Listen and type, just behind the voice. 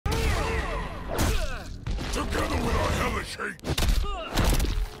shape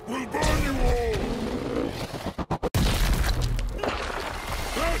will burn you all.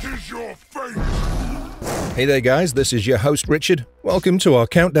 That is your fate. Hey there guys, this is your host Richard. Welcome to our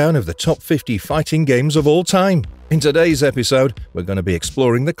countdown of the top 50 fighting games of all time. In today's episode, we're going to be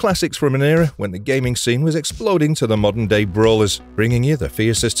exploring the classics from an era when the gaming scene was exploding to the modern-day brawlers, bringing you the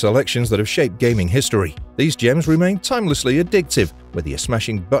fiercest selections that have shaped gaming history. These gems remain timelessly addictive, whether you're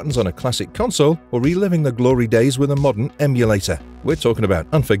smashing buttons on a classic console or reliving the glory days with a modern emulator. We're talking about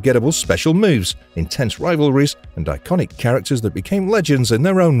unforgettable special moves, intense rivalries, and iconic characters that became legends in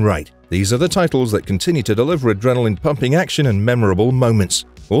their own right. These are the titles that continue to deliver adrenaline-pumping action and memorable moments,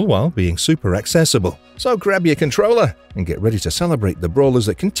 all while being super accessible. So grab your controller and get ready to celebrate the brawlers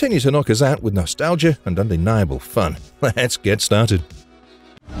that continue to knock us out with nostalgia and undeniable fun. Let's get started.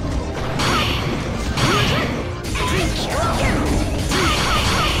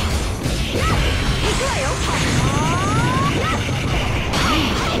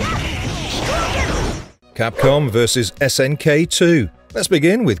 Capcom vs SNK 2. Let's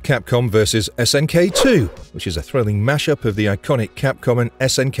begin with Capcom vs SNK 2, which is a thrilling mashup of the iconic Capcom and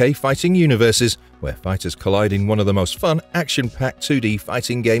SNK fighting universes, where fighters collide in one of the most fun, action-packed 2D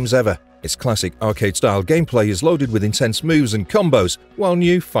fighting games ever. Its classic arcade-style gameplay is loaded with intense moves and combos, while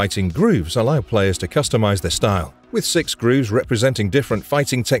new fighting grooves allow players to customize their style. With 6 grooves representing different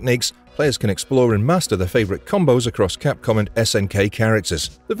fighting techniques, players can explore and master their favorite combos across Capcom and SNK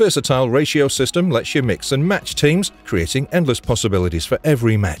characters. The versatile ratio system lets you mix and match teams, creating endless possibilities for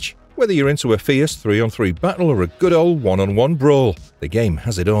every match. Whether you're into a fierce 3-on-3 battle or a good old 1-on-1 brawl, the game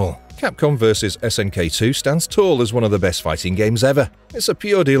has it all. Capcom vs SNK 2 stands tall as one of the best fighting games ever. It's a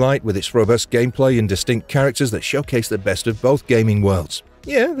pure delight with its robust gameplay and distinct characters that showcase the best of both gaming worlds.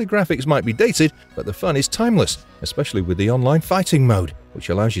 Yeah, the graphics might be dated, but the fun is timeless, especially with the online fighting mode, which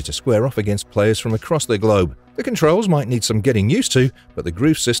allows you to square off against players from across the globe. The controls might need some getting used to, but the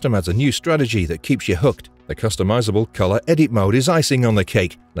groove system adds a new strategy that keeps you hooked. The customizable color edit mode is icing on the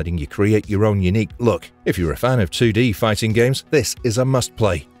cake, letting you create your own unique look. If you're a fan of 2D fighting games, this is a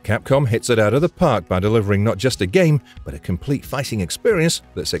must-play. Capcom hits it out of the park by delivering not just a game, but a complete fighting experience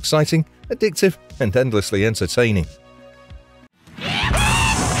that's exciting, addictive, and endlessly entertaining.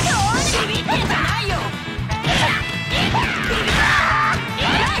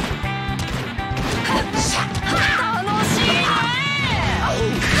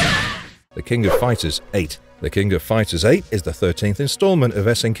 The King of Fighters 8. The King of Fighters 8 is the 13th installment of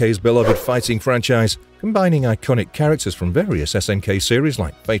SNK's beloved fighting franchise, combining iconic characters from various SNK series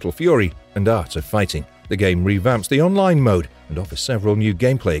like Fatal Fury and Art of Fighting. The game revamps the online mode and offers several new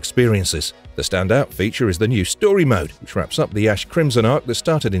gameplay experiences. The standout feature is the new story mode, which wraps up the Ash Crimson arc that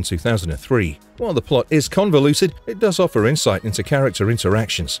started in 2003. While the plot is convoluted, it does offer insight into character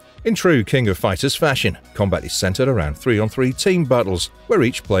interactions. In true King of Fighters fashion, combat is centered around 3-on-3 team battles, where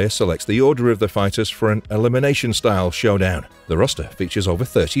each player selects the order of the fighters for an elimination-style showdown. The roster features over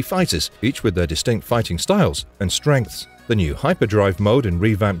 30 fighters, each with their distinct fighting styles and strengths. The new Hyperdrive mode and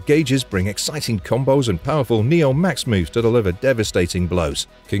revamped gauges bring exciting combos and powerful Neo Max moves to deliver devastating blows.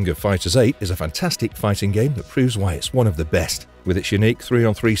 King of Fighters 8 is a fantastic fighting game that proves why it's one of the best. With its unique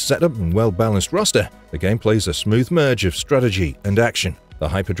 3-on-3 setup and well-balanced roster, the game plays a smooth merge of strategy and action. The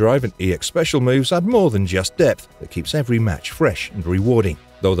Hyperdrive and EX special moves add more than just depth that keeps every match fresh and rewarding.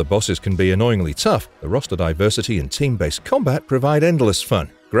 Though the bosses can be annoyingly tough, the roster diversity and team-based combat provide endless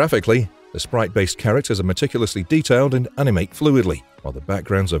fun. Graphically, the sprite-based characters are meticulously detailed and animate fluidly, while the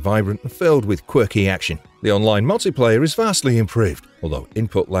backgrounds are vibrant and filled with quirky action. The online multiplayer is vastly improved, although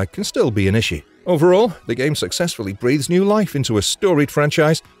input lag can still be an issue. Overall, the game successfully breathes new life into a storied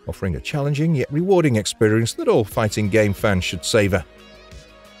franchise, offering a challenging yet rewarding experience that all fighting game fans should savor.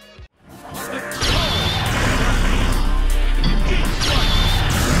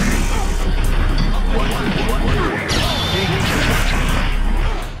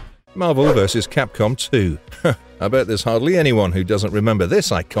 Marvel vs. Capcom 2. I bet there's hardly anyone who doesn't remember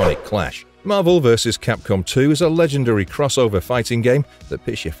this iconic clash. Marvel vs. Capcom 2 is a legendary crossover fighting game that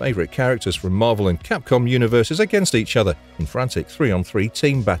pits your favorite characters from Marvel and Capcom universes against each other in frantic 3-on-3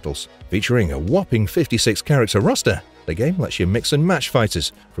 team battles. Featuring a whopping 56 character roster, the game lets you mix and match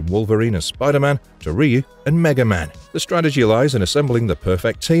fighters from Wolverine and Spider-Man to Ryu and Mega Man. The strategy lies in assembling the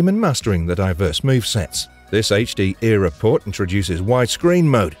perfect team and mastering the diverse movesets. This HD-era port introduces widescreen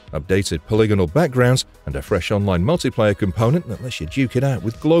mode, updated polygonal backgrounds, and a fresh online multiplayer component that lets you duke it out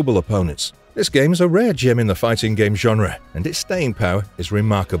with global opponents. This game is a rare gem in the fighting game genre, and its staying power is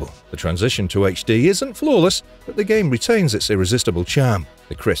remarkable. The transition to HD isn't flawless, but the game retains its irresistible charm.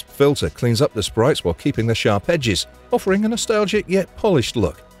 The crisp filter cleans up the sprites while keeping the sharp edges, offering a nostalgic yet polished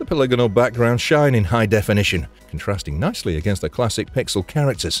look. The polygonal backgrounds shine in high definition, contrasting nicely against the classic pixel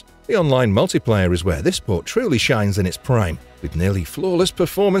characters. The online multiplayer is where this port truly shines in its prime. With nearly flawless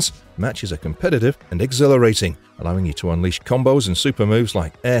performance, matches are competitive and exhilarating, allowing you to unleash combos and super moves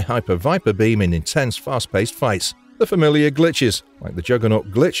like Air Hyper Viper Beam in intense, fast-paced fights. The familiar glitches, like the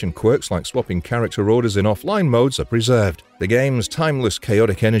Juggernaut glitch, and quirks like swapping character orders in offline modes are preserved. The game's timeless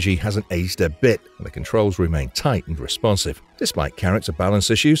chaotic energy hasn't aged a bit, and the controls remain tight and responsive. Despite character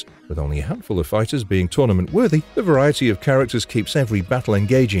balance issues, with only a handful of fighters being tournament-worthy, the variety of characters keeps every battle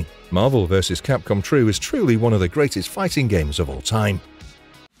engaging. Marvel vs. Capcom True is truly one of the greatest fighting games of all time.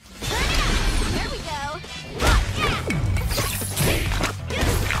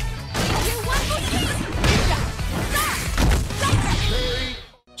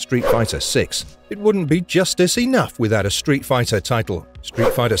 Street Fighter 6. It wouldn't be justice enough without a Street Fighter title.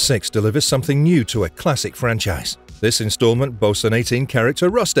 Street Fighter 6 delivers something new to a classic franchise. This installment boasts an 18-character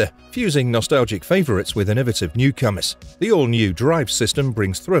roster, fusing nostalgic favorites with innovative newcomers. The all-new Drive system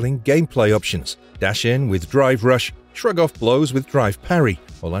brings thrilling gameplay options. Dash in with Drive Rush, shrug off blows with Drive Parry,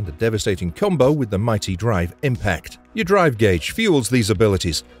 or land a devastating combo with the mighty Drive Impact. Your drive gauge fuels these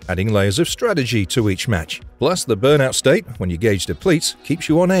abilities, adding layers of strategy to each match. Plus, the burnout state, when your gauge depletes, keeps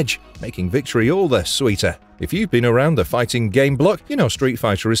you on edge, making victory all the sweeter. If you've been around the fighting game block, you know Street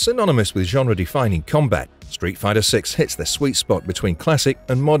Fighter is synonymous with genre-defining combat. Street Fighter 6 hits the sweet spot between classic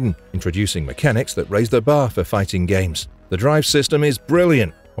and modern, introducing mechanics that raise the bar for fighting games. The drive system is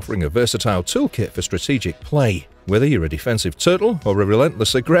brilliant, offering a versatile toolkit for strategic play. Whether you're a defensive turtle or a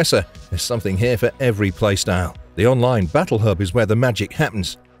relentless aggressor, there's something here for every playstyle. The online Battle Hub is where the magic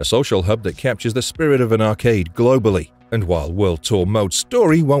happens, a social hub that captures the spirit of an arcade globally. And while World Tour Mode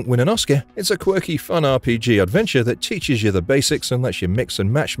Story won't win an Oscar, it's a quirky, fun RPG adventure that teaches you the basics and lets you mix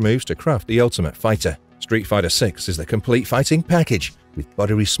and match moves to craft the ultimate fighter. Street Fighter 6 is the complete fighting package, with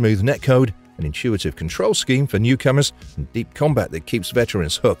buttery smooth netcode, an intuitive control scheme for newcomers, and deep combat that keeps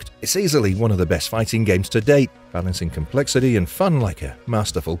veterans hooked. It's easily one of the best fighting games to date, balancing complexity and fun like a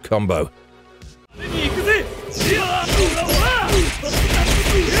masterful combo.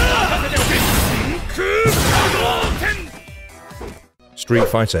 Street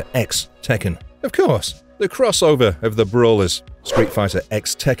Fighter X Tekken. Of course, the crossover of the brawlers. Street Fighter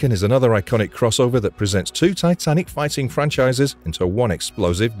X Tekken is another iconic crossover that presents two titanic fighting franchises into one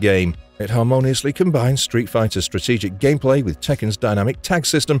explosive game. It harmoniously combines Street Fighter's strategic gameplay with Tekken's dynamic tag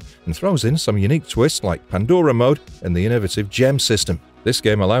system and throws in some unique twists like Pandora mode and the innovative gem system. This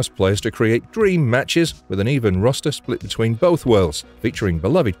game allows players to create dream matches with an even roster split between both worlds, featuring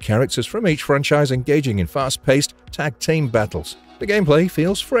beloved characters from each franchise engaging in fast-paced tag team battles. The gameplay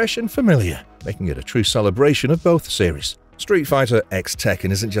feels fresh and familiar, making it a true celebration of both series. Street Fighter X Tekken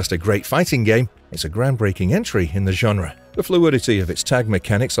isn't just a great fighting game, it's a groundbreaking entry in the genre. The fluidity of its tag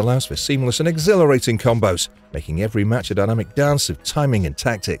mechanics allows for seamless and exhilarating combos, making every match a dynamic dance of timing and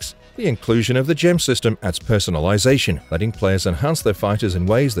tactics. The inclusion of the gem system adds personalization, letting players enhance their fighters in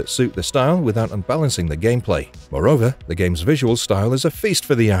ways that suit the style without unbalancing the gameplay. Moreover, the game's visual style is a feast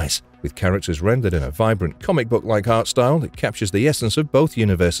for the eyes, with characters rendered in a vibrant comic book-like art style that captures the essence of both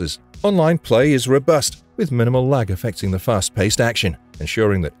universes. Online play is robust, with minimal lag affecting the fast-paced action,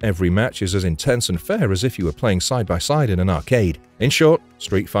 ensuring that every match is as intense and fair as if you were playing side-by-side in an arcade. In short,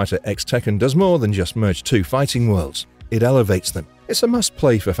 Street Fighter X Tekken does more than just merge two fighting worlds. It elevates them. It's a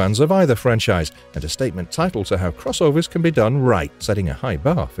must-play for fans of either franchise, and a statement title to how crossovers can be done right, setting a high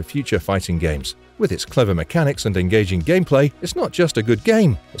bar for future fighting games. With its clever mechanics and engaging gameplay, it's not just a good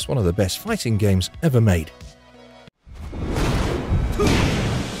game, it's one of the best fighting games ever made.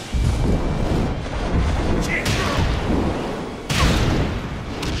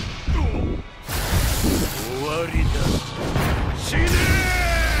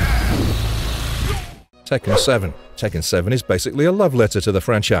 Tekken 7. Tekken 7 is basically a love letter to the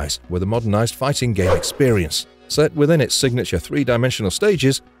franchise, with a modernized fighting game experience. Set within its signature three-dimensional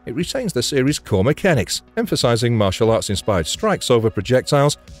stages, it retains the series' core mechanics, emphasizing martial arts-inspired strikes over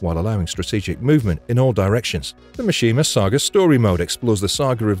projectiles while allowing strategic movement in all directions. The Mishima Saga Story Mode explores the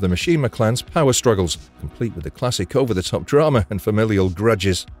saga of the Mishima clan's power struggles, complete with the classic over-the-top drama and familial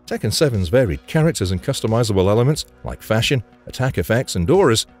grudges. Tekken 7's varied characters and customizable elements, like fashion, attack effects, and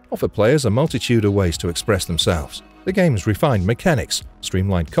auras, offer players a multitude of ways to express themselves. The game's refined mechanics,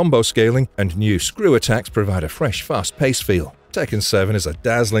 streamlined combo scaling, and new screw attacks provide a fresh, fast-paced feel. Tekken 7 is a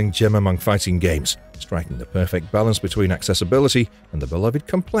dazzling gem among fighting games, striking the perfect balance between accessibility and the beloved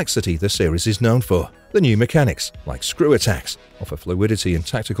complexity the series is known for. The new mechanics, like screw attacks, offer fluidity and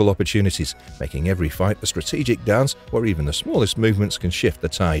tactical opportunities, making every fight a strategic dance where even the smallest movements can shift the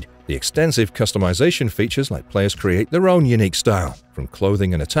tide. The extensive customization features let players create their own unique style, from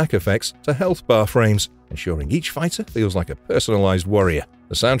clothing and attack effects to health bar frames, ensuring each fighter feels like a personalized warrior.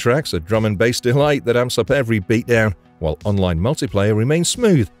 The soundtrack's a drum and bass delight that amps up every beatdown, while online multiplayer remains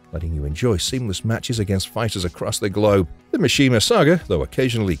smooth, letting you enjoy seamless matches against fighters across the globe. The Mishima saga, though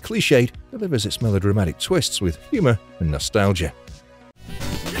occasionally cliched, delivers its melodramatic twists with humor and nostalgia.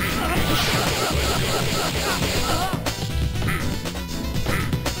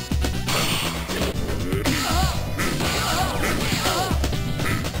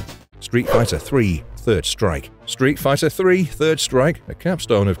 Street Fighter III Third Strike. Street Fighter III Third Strike, a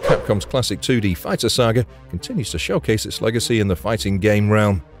capstone of Capcom's classic 2D fighter saga, continues to showcase its legacy in the fighting game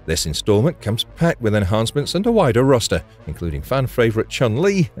realm. This installment comes packed with enhancements and a wider roster, including fan-favorite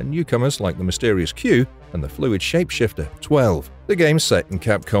Chun-Li and newcomers like the mysterious Q and the fluid shapeshifter 12. The game's set in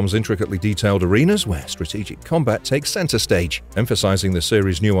Capcom's intricately detailed arenas where strategic combat takes center stage, emphasizing the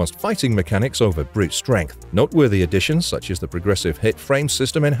series' nuanced fighting mechanics over brute strength. Noteworthy additions such as the progressive hit frame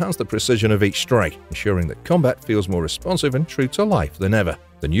system enhance the precision of each strike, ensuring that combat feels more responsive and true to life than ever.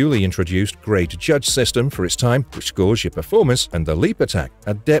 The newly introduced grade judge system for its time, which scores your performance, and the leap attack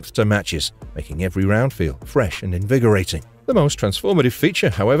add depth to matches, making every round feel fresh and invigorating. The most transformative feature,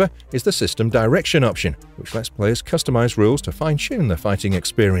 however, is the system direction option, which lets players customize rules to fine-tune the fighting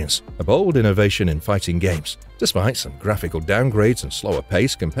experience, a bold innovation in fighting games. Despite some graphical downgrades and slower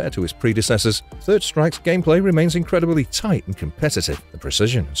pace compared to its predecessors, Third Strike's gameplay remains incredibly tight and competitive. The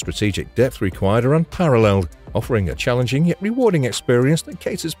precision and strategic depth required are unparalleled, offering a challenging yet rewarding experience that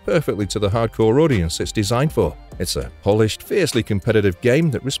caters perfectly to the hardcore audience it's designed for. It's a polished, fiercely competitive game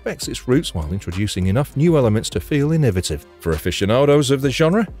that respects its roots while introducing enough new elements to feel innovative. For aficionados of the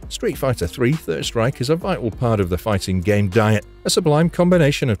genre, Street Fighter III Third Strike is a vital part of the fighting game diet, a sublime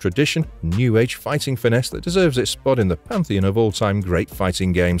combination of tradition and new-age fighting finesse that deserves its spot in the pantheon of all-time great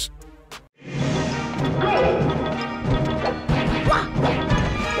fighting games.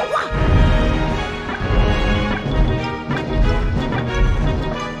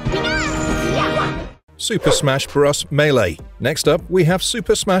 Super Smash Bros. Melee. Next up, we have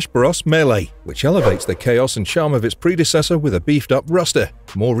Super Smash Bros. Melee, which elevates the chaos and charm of its predecessor with a beefed-up roster,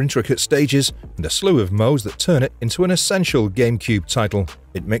 more intricate stages, and a slew of modes that turn it into an essential GameCube title.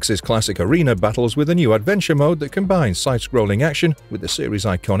 It mixes classic arena battles with a new adventure mode that combines side-scrolling action with the series'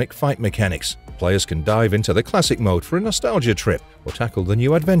 iconic fight mechanics. Players can dive into the classic mode for a nostalgia trip, or tackle the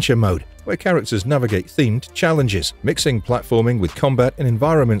new adventure mode, where characters navigate themed challenges, mixing platforming with combat and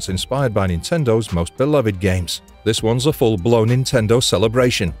environments inspired by Nintendo's most beloved games. This one's a full-blown Nintendo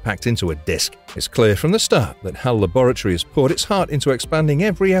celebration, packed into a disc. It's clear from the start that HAL Laboratory has poured its heart into expanding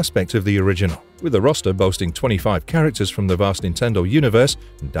every aspect of the original. With the roster boasting 25 characters from the vast Nintendo universe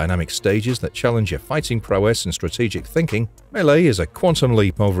and dynamic stages that challenge your fighting prowess and strategic thinking, Melee is a quantum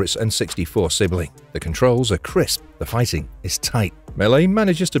leap over its N64 sibling. The controls are crisp, the fighting is tight. Melee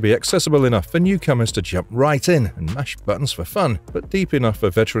manages to be accessible enough for newcomers to jump right in and mash buttons for fun, but deep enough for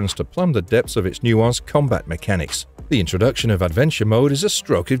veterans to plumb the depths of its nuanced combat mechanics. The introduction of Adventure Mode is a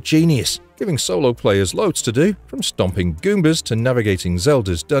stroke of genius, giving solo players loads to do, from stomping Goombas to navigating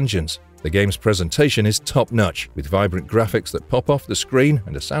Zelda's dungeons. The game's presentation is top-notch, with vibrant graphics that pop off the screen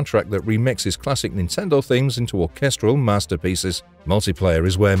and a soundtrack that remixes classic Nintendo themes into orchestral masterpieces. Multiplayer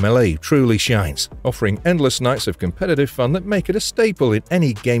is where Melee truly shines, offering endless nights of competitive fun that make it a staple in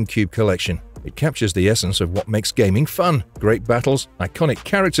any GameCube collection. It captures the essence of what makes gaming fun: great battles, iconic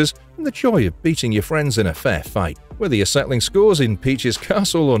characters, and the joy of beating your friends in a fair fight. Whether you're settling scores in Peach's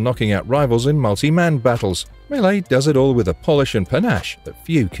castle or knocking out rivals in multi-man battles, Melee does it all with a polish and panache that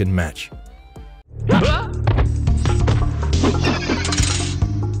few can match.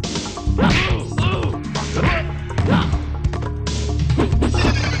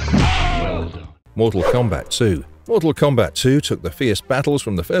 Mortal Kombat 2. Mortal Kombat 2 took the fierce battles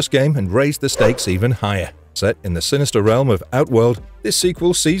from the first game and raised the stakes even higher. Set in the sinister realm of Outworld, this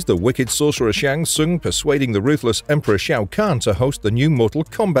sequel sees the wicked sorcerer Shang Tsung persuading the ruthless Emperor Shao Kahn to host the new Mortal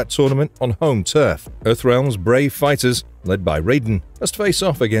Kombat tournament on home turf. Earthrealm's brave fighters, led by Raiden, must face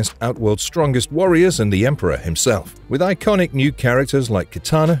off against Outworld's strongest warriors and the Emperor himself. With iconic new characters like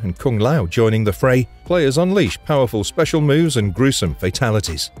Kitana and Kung Lao joining the fray, players unleash powerful special moves and gruesome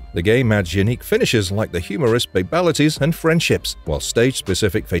fatalities. The game adds unique finishes like the humorous babalities and friendships, while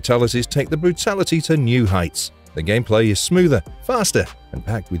stage-specific fatalities take the brutality to new heights. The gameplay is smoother, faster, and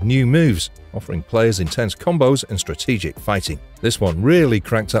packed with new moves, offering players intense combos and strategic fighting. This one really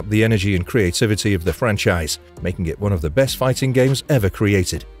cranked up the energy and creativity of the franchise, making it one of the best fighting games ever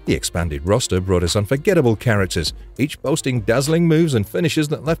created. The expanded roster brought us unforgettable characters, each boasting dazzling moves and finishes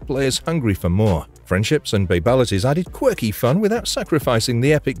that left players hungry for more. Friendships and babalities added quirky fun without sacrificing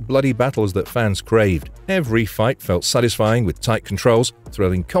the epic bloody battles that fans craved. Every fight felt satisfying with tight controls,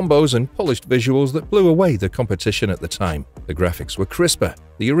 thrilling combos and polished visuals that blew away the competition at the time. The graphics were crisper,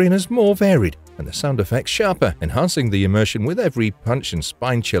 the arenas more varied, and the sound effects sharper, enhancing the immersion with every punch and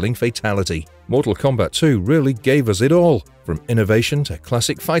spine-chilling fatality. Mortal Kombat 2 really gave us it all, from innovation to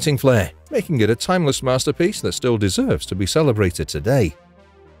classic fighting flair, making it a timeless masterpiece that still deserves to be celebrated today.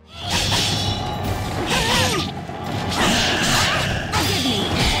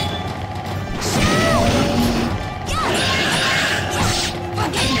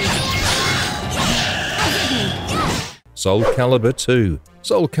 Soul Calibur 2.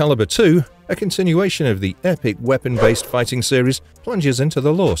 Soul Calibur 2, a continuation of the epic weapon-based fighting series, plunges into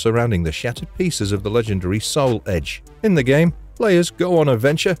the lore surrounding the shattered pieces of the legendary Soul Edge. In the game, players go on a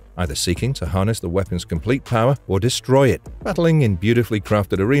venture, either seeking to harness the weapon's complete power or destroy it, battling in beautifully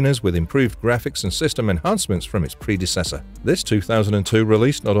crafted arenas with improved graphics and system enhancements from its predecessor. This 2002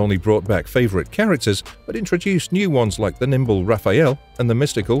 release not only brought back favorite characters, but introduced new ones like the nimble Raphael and the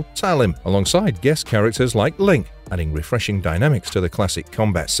mystical Talim, alongside guest characters like Link, adding refreshing dynamics to the classic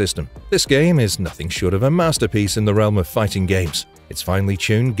combat system. This game is nothing short of a masterpiece in the realm of fighting games. Its finely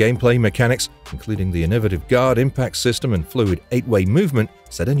tuned gameplay mechanics, including the innovative guard impact system and fluid 8-way movement,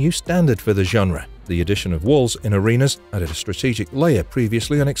 set a new standard for the genre. The addition of walls in arenas added a strategic layer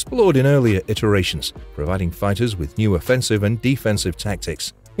previously unexplored in earlier iterations, providing fighters with new offensive and defensive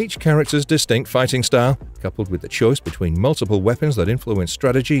tactics. Each character's distinct fighting style, coupled with the choice between multiple weapons that influence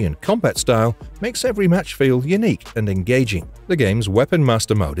strategy and combat style, makes every match feel unique and engaging. The game's Weapon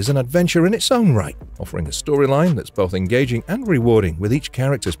Master mode is an adventure in its own right, offering a storyline that's both engaging and rewarding with each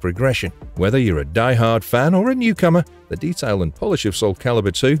character's progression. Whether you're a die-hard fan or a newcomer, the detail and polish of Soul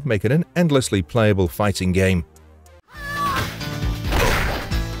Calibur 2 make it an endlessly playable fighting game.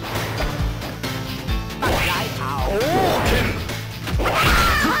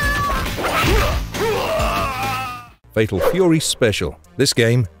 Fatal Fury Special. This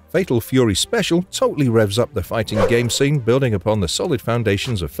game, Fatal Fury Special, totally revs up the fighting game scene, building upon the solid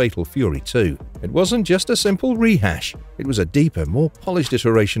foundations of Fatal Fury 2. It wasn't just a simple rehash, it was a deeper, more polished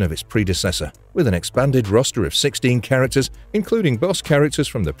iteration of its predecessor. With an expanded roster of 16 characters, including boss characters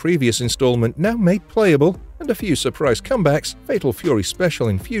from the previous installment now made playable, and a few surprise comebacks, Fatal Fury Special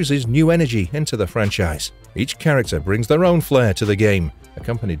infuses new energy into the franchise. Each character brings their own flair to the game,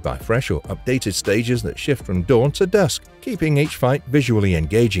 accompanied by fresh or updated stages that shift from dawn to dusk, keeping each fight visually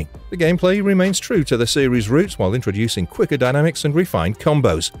engaging. The gameplay remains true to the series' roots while introducing quicker dynamics and refined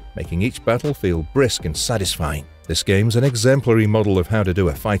combos, making each battle feel brisk and satisfying. This game's an exemplary model of how to do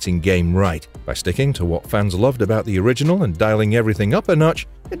a fighting game right. By sticking to what fans loved about the original and dialing everything up a notch,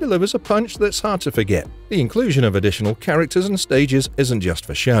 it delivers a punch that's hard to forget. The inclusion of additional characters and stages isn't just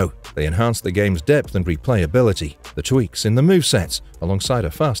for show. They enhance the game's depth and replayability. The tweaks in the movesets, alongside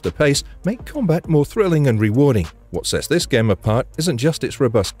a faster pace, make combat more thrilling and rewarding. What sets this game apart isn't just its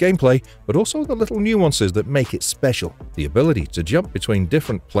robust gameplay, but also the little nuances that make it special. The ability to jump between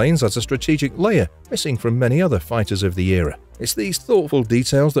different planes as a strategic layer, missing from many other fighters of the era. It's these thoughtful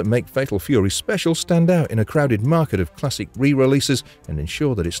details that make Fatal Fury Special stand out in a crowded market of classic re-releases and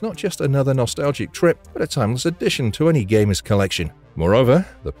ensure that it's not just another nostalgic trip, but a timeless addition to any gamer's collection. Moreover,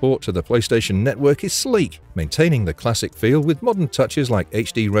 the port to the PlayStation Network is sleek, maintaining the classic feel with modern touches like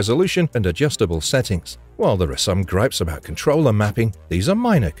HD resolution and adjustable settings. While there are some gripes about controller mapping, these are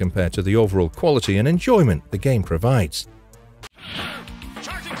minor compared to the overall quality and enjoyment the game provides.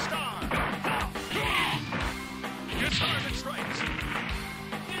 Charging star! Disarming strikes!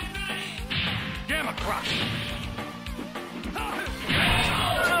 Gamma crush!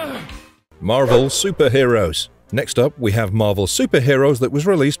 Marvel Superheroes. Next up, we have Marvel Superheroes that was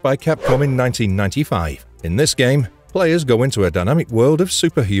released by Capcom in 1995. In this game, players go into a dynamic world of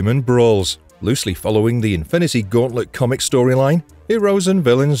superhuman brawls. Loosely following the Infinity Gauntlet comic storyline, heroes and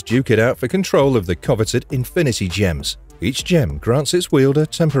villains duke it out for control of the coveted Infinity Gems. Each gem grants its wielder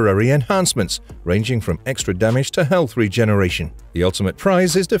temporary enhancements, ranging from extra damage to health regeneration. The ultimate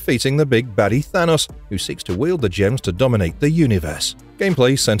prize is defeating the big baddie Thanos, who seeks to wield the gems to dominate the universe.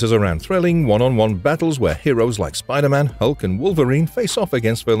 Gameplay centers around thrilling one-on-one battles where heroes like Spider-Man, Hulk, and Wolverine face off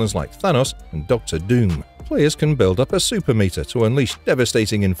against villains like Thanos and Doctor Doom. Players can build up a super meter to unleash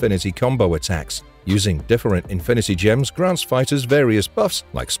devastating infinity combo attacks. Using different Infinity Gems grants fighters various buffs,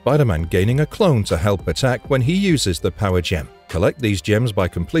 like Spider-Man gaining a clone to help attack when he uses the Power Gem. Collect these gems by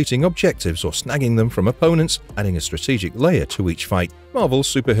completing objectives or snagging them from opponents, adding a strategic layer to each fight.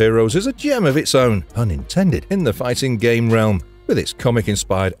 Marvel's Superheroes is a gem of its own, pun intended, in the fighting game realm. With its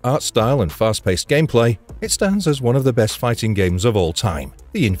comic-inspired art style and fast-paced gameplay, it stands as one of the best fighting games of all time.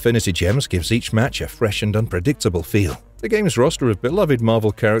 The Infinity Gems gives each match a fresh and unpredictable feel. The game's roster of beloved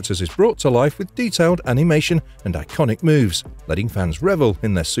Marvel characters is brought to life with detailed animation and iconic moves, letting fans revel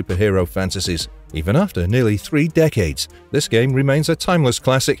in their superhero fantasies. Even after nearly 3 decades, this game remains a timeless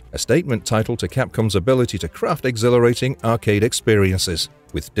classic, a statement title to Capcom's ability to craft exhilarating arcade experiences.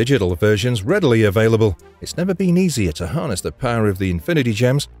 With digital versions readily available, it's never been easier to harness the power of the Infinity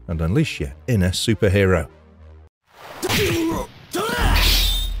Gems and unleash your inner superhero.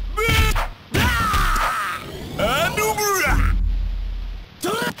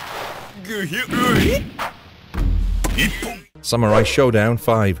 Samurai Showdown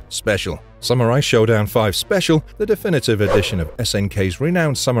 5 Special. Samurai Showdown 5 Special, the definitive edition of SNK's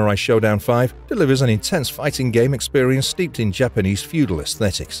renowned Samurai Showdown 5, delivers an intense fighting game experience steeped in Japanese feudal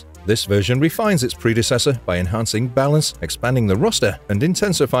aesthetics. This version refines its predecessor by enhancing balance, expanding the roster, and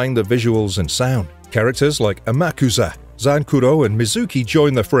intensifying the visuals and sound. Characters like Amakusa, Zankuro, and Mizuki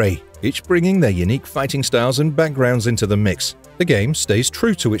join the fray, each bringing their unique fighting styles and backgrounds into the mix. The game stays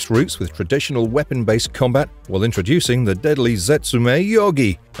true to its roots with traditional weapon-based combat while introducing the deadly Zetsume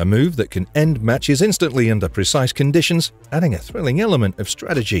Yogi, a move that can end matches instantly under precise conditions, adding a thrilling element of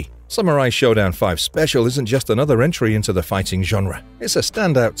strategy. Samurai Showdown 5 Special isn't just another entry into the fighting genre. It's a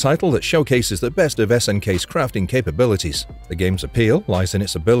standout title that showcases the best of SNK's crafting capabilities. The game's appeal lies in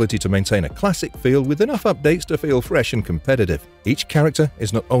its ability to maintain a classic feel with enough updates to feel fresh and competitive. Each character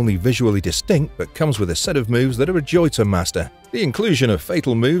is not only visually distinct but comes with a set of moves that are a joy to master. The inclusion of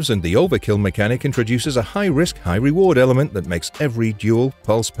fatal moves and the overkill mechanic introduces a high-risk, high-reward element that makes every duel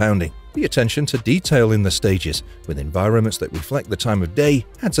pulse-pounding. The attention to detail in the stages, with environments that reflect the time of day,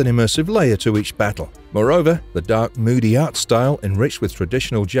 adds an immersive layer to each battle. Moreover, the dark, moody art style, enriched with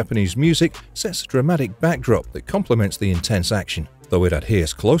traditional Japanese music, sets a dramatic backdrop that complements the intense action. Though it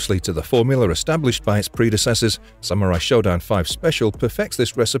adheres closely to the formula established by its predecessors, Samurai Showdown 5 Special perfects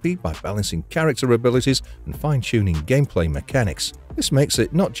this recipe by balancing character abilities and fine-tuning gameplay mechanics. This makes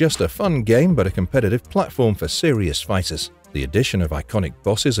it not just a fun game but a competitive platform for serious fighters. The addition of iconic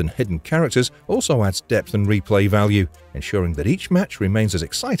bosses and hidden characters also adds depth and replay value, ensuring that each match remains as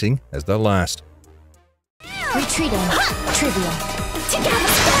exciting as the last. Retreating. Trivial. Together.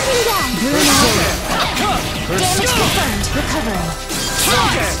 Standing down. Damage confirmed. Recovering.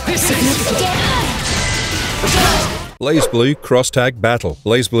 Significant damage. BlazBlue Cross-Tag Battle.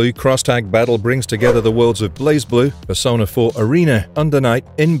 BlazBlue Cross-Tag Battle brings together the worlds of BlazBlue, Persona 4 Arena, Under Night,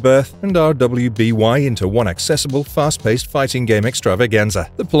 In-Birth, and RWBY into one accessible, fast-paced fighting game extravaganza.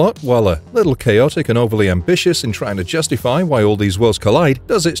 The plot, while a little chaotic and overly ambitious in trying to justify why all these worlds collide,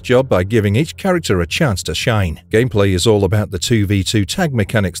 does its job by giving each character a chance to shine. Gameplay is all about the 2v2 tag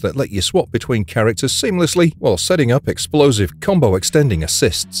mechanics that let you swap between characters seamlessly while setting up explosive combo-extending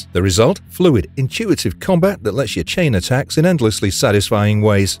assists. The result? Fluid, intuitive combat that lets you chain attacks in endlessly satisfying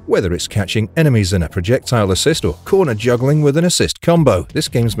ways, whether it's catching enemies in a projectile assist or corner juggling with an assist combo. This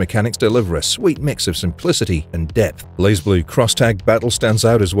game's mechanics deliver a sweet mix of simplicity and depth. BlazBlue Cross-Tag Battle stands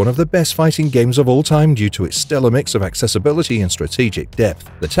out as one of the best fighting games of all time due to its stellar mix of accessibility and strategic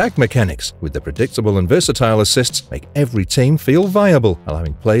depth. The tag mechanics, with the predictable and versatile assists, make every team feel viable,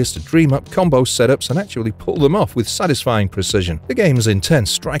 allowing players to dream up combo setups and actually pull them off with satisfying precision. The game's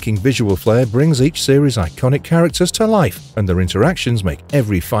intense, striking visual flair brings each series' iconic characters to life, and their interactions make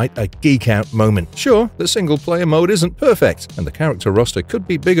every fight a geek-out moment. Sure, the single-player mode isn't perfect, and the character roster could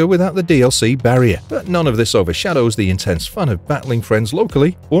be bigger without the DLC barrier, but none of this overshadows the intense fun of battling friends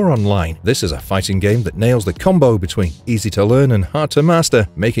locally or online. This is a fighting game that nails the combo between easy to learn and hard to master,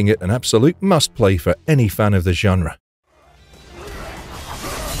 making it an absolute must-play for any fan of the genre.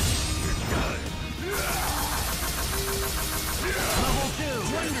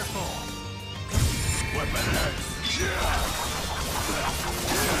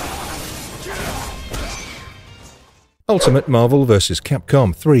 Ultimate Marvel vs.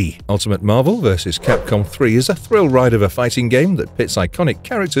 Capcom 3. Ultimate Marvel vs. Capcom 3 is a thrill ride of a fighting game that pits iconic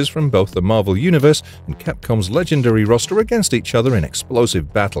characters from both the Marvel Universe and Capcom's legendary roster against each other in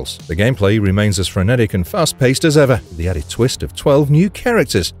explosive battles. The gameplay remains as frenetic and fast-paced as ever, with the added twist of 12 new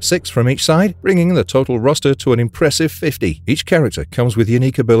characters, 6 from each side, bringing the total roster to an impressive 50. Each character comes with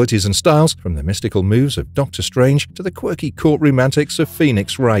unique abilities and styles, from the mystical moves of Doctor Strange to the quirky courtroom antics of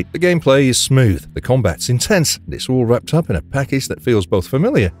Phoenix Wright. The gameplay is smooth, the combat's intense, and it's all wrapped wrapped up in a package that feels both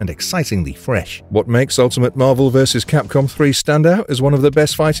familiar and excitingly fresh. What makes Ultimate Marvel vs. Capcom 3 stand out as one of the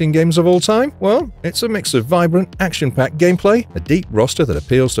best fighting games of all time? Well, it's a mix of vibrant, action-packed gameplay, a deep roster that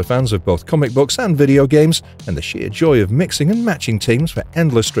appeals to fans of both comic books and video games, and the sheer joy of mixing and matching teams for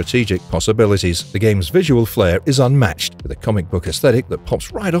endless strategic possibilities. The game's visual flair is unmatched, with a comic book aesthetic that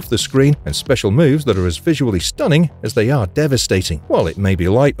pops right off the screen and special moves that are as visually stunning as they are devastating. While it may be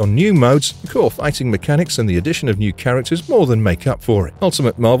light on new modes, the core fighting mechanics and the addition of new characters more than make up for it.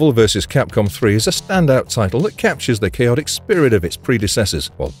 Ultimate Marvel vs. Capcom 3 is a standout title that captures the chaotic spirit of its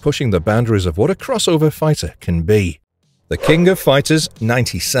predecessors while pushing the boundaries of what a crossover fighter can be. The King of Fighters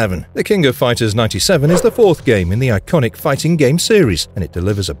 97. The King of Fighters 97 is the fourth game in the iconic fighting game series, and it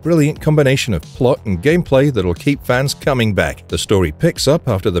delivers a brilliant combination of plot and gameplay that'll keep fans coming back. The story picks up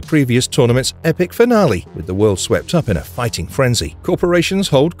after the previous tournament's epic finale, with the world swept up in a fighting frenzy. Corporations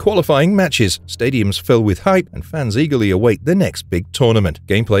hold qualifying matches, stadiums fill with hype, and fans eagerly await the next big tournament.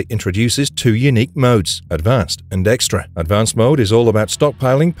 Gameplay introduces two unique modes, Advanced and Extra. Advanced mode is all about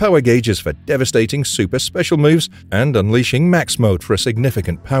stockpiling power gauges for devastating super special moves and unleashing max mode for a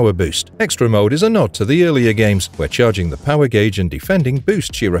significant power boost. Extra mode is a nod to the earlier games, where charging the power gauge and defending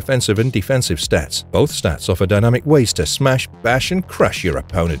boosts your offensive and defensive stats. Both stats offer dynamic ways to smash, bash, and crush your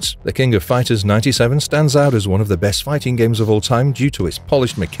opponents. The King of Fighters 97 stands out as one of the best fighting games of all time due to its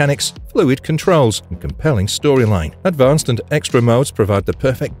polished mechanics, fluid controls, and compelling storyline. Advanced and Extra modes provide the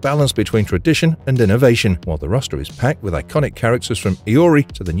perfect balance between tradition and innovation, while the roster is packed with iconic characters from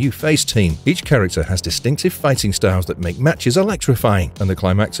Iori to the new Face team. Each character has distinctive fighting styles that make matches electrifying, and the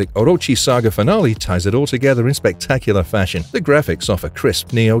climactic Orochi Saga finale ties it all together in spectacular fashion. The graphics offer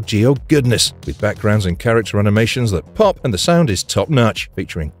crisp Neo Geo goodness, with backgrounds and character animations that pop, and the sound is top-notch,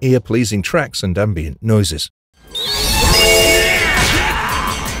 featuring ear-pleasing tracks and ambient noises.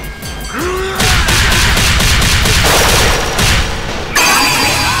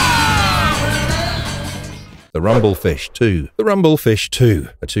 The Rumblefish 2. The Rumblefish 2,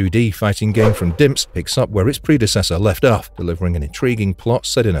 a 2D fighting game from Dimps, picks up where its predecessor left off, delivering an intriguing plot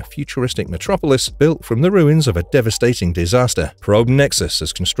set in a futuristic metropolis built from the ruins of a devastating disaster. Probe Nexus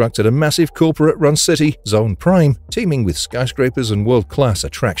has constructed a massive corporate-run city, Zone Prime, teeming with skyscrapers and world-class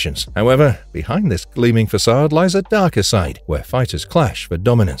attractions. However, behind this gleaming facade lies a darker side, where fighters clash for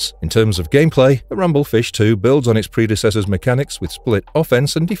dominance. In terms of gameplay, the Rumblefish 2 builds on its predecessor's mechanics with split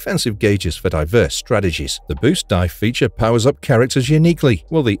offense and defensive gauges for diverse strategies. The Boost Dive feature powers up characters uniquely,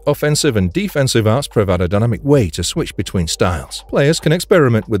 while the offensive and defensive arts provide a dynamic way to switch between styles. Players can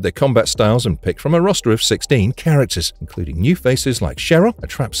experiment with their combat styles and pick from a roster of 16 characters, including new faces like Cheryl, a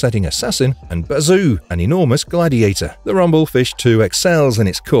trap-setting assassin, and Bazoo, an enormous gladiator. The Rumblefish 2 excels in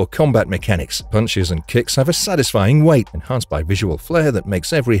its core combat mechanics. Punches and kicks have a satisfying weight, enhanced by visual flair that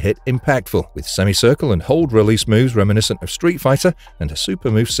makes every hit impactful, with semicircle and hold release moves reminiscent of Street Fighter, and a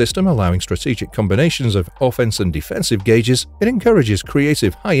super move system allowing strategic combinations of offense and defensive gauges. It encourages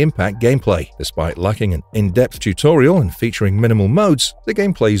creative, high-impact gameplay. Despite lacking an in-depth tutorial and featuring minimal modes, the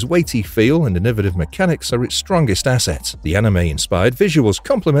gameplay's weighty feel and innovative mechanics are its strongest assets. The anime-inspired visuals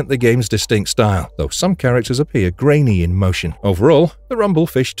complement the game's distinct style, though some characters appear grainy in motion. Overall, the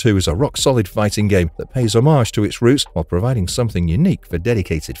Rumblefish 2 is a rock-solid fighting game that pays homage to its roots while providing something unique for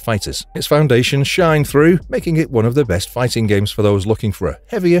dedicated fighters. Its foundations shine through, making it one of the best fighting games for those looking for a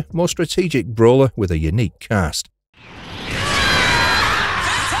heavier, more strategic brawler with a unique cast.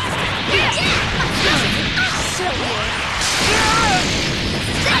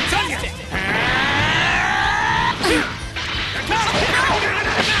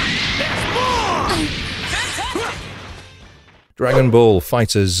 Dragon Ball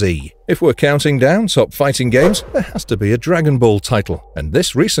FighterZ. If we're counting down top fighting games, there has to be a Dragon Ball title. And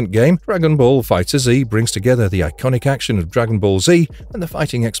this recent game, Dragon Ball FighterZ, brings together the iconic action of Dragon Ball Z and the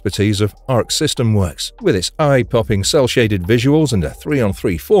fighting expertise of Arc System Works. With its eye-popping cel-shaded visuals and a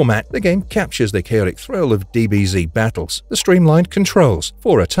 3-on-3 format, the game captures the chaotic thrill of DBZ battles. The streamlined controls,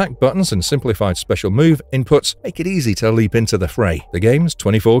 4 attack buttons and simplified special move inputs make it easy to leap into the fray. The game's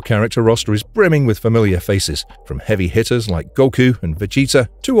 24-character roster is brimming with familiar faces, from heavy hitters like Goku and Vegeta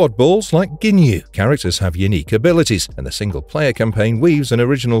to oddballs like Ginyu. Characters have unique abilities, and the single-player campaign weaves an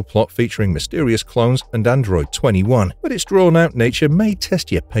original plot featuring mysterious clones and Android 21, but its drawn-out nature may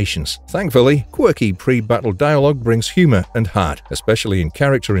test your patience. Thankfully, quirky pre-battle dialogue brings humor and heart, especially in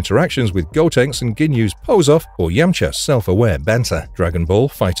character interactions with Gotenks and Ginyu's pose-off or Yamcha's self-aware banter. Dragon Ball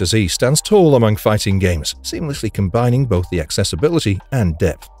FighterZ stands tall among fighting games, seamlessly combining both the accessibility and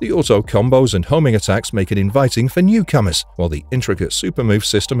depth. The auto combos and homing attacks make it inviting for newcomers, while the intricate super move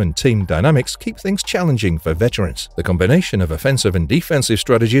system and team dynamics keep things challenging for veterans. The combination of offensive and defensive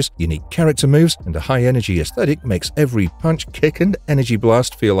strategies, unique character moves, and a high-energy aesthetic makes every punch, kick, and energy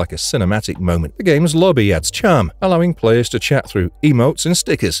blast feel like a cinematic moment. The game's lobby adds charm, allowing players to chat through emotes and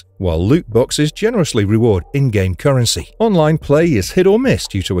stickers, while loot boxes generously reward in-game currency. Online play is hit or miss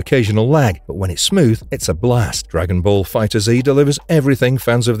due to occasional lag, but when it's smooth, it's a blast. Dragon Ball FighterZ delivers everything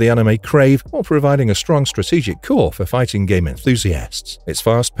fans of the anime crave, while providing a strong strategic core for fighting game enthusiasts. Its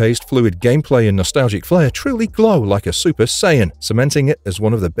fast-paced, fluid gameplay and nostalgic flair truly glow like a Super Saiyan, cementing it as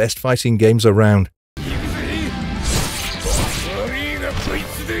one of the best fighting games around.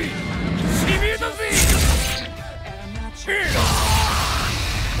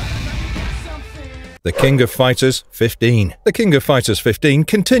 The King of Fighters 15. The King of Fighters 15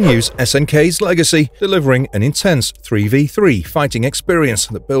 continues SNK's legacy, delivering an intense 3v3 fighting experience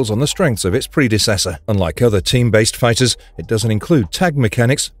that builds on the strengths of its predecessor. Unlike other team-based fighters, it doesn't include tag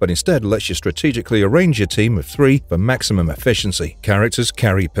mechanics, but instead lets you strategically arrange your team of 3 for maximum efficiency. Characters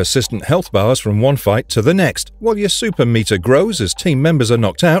carry persistent health bars from one fight to the next, while your super meter grows as team members are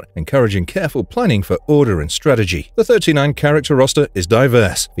knocked out, encouraging careful planning for order and strategy. The 39-character roster is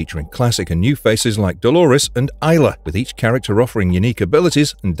diverse, featuring classic and new faces like Dolores and Ayla, with each character offering unique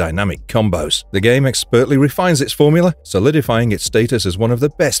abilities and dynamic combos. The game expertly refines its formula, solidifying its status as one of the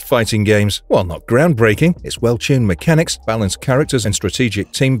best fighting games. While not groundbreaking, its well-tuned mechanics, balanced characters, and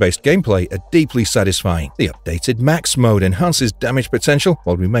strategic team-based gameplay are deeply satisfying. The updated Max mode enhances damage potential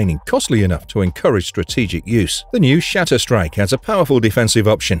while remaining costly enough to encourage strategic use. The new Shatter Strike adds a powerful defensive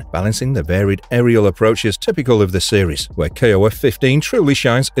option, balancing the varied aerial approaches typical of the series. Where KOF 15 truly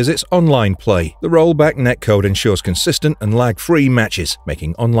shines is its online play. The rollback netcode ensures consistent and lag-free matches,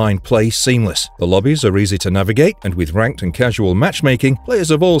 making online play seamless. The lobbies are easy to navigate, and with ranked and casual matchmaking,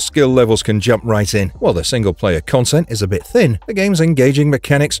 players of all skill levels can jump right in. While the single-player content is a bit thin, the game's engaging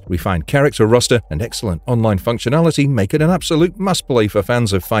mechanics, refined character roster, and excellent online functionality make it an absolute must-play for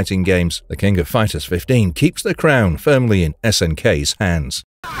fans of fighting games. The King of Fighters 15 keeps the crown firmly in SNK's hands.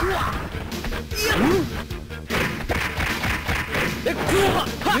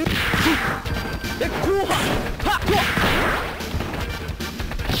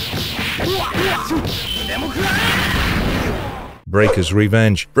 Breaker's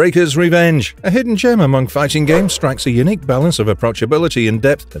Revenge. Breaker's Revenge! A hidden gem among fighting games, strikes a unique balance of approachability and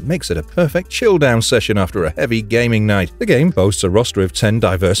depth that makes it a perfect chill-down session after a heavy gaming night. The game boasts a roster of 10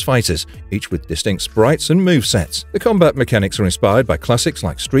 diverse fighters, each with distinct sprites and movesets. The combat mechanics are inspired by classics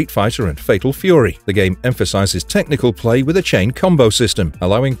like Street Fighter and Fatal Fury. The game emphasizes technical play with a chain combo system,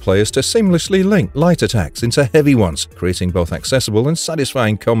 allowing players to seamlessly link light attacks into heavy ones, creating both accessible and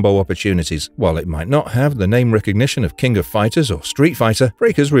satisfying combo opportunities. While it might not have the name recognition of King of Fighters or Street Fighter,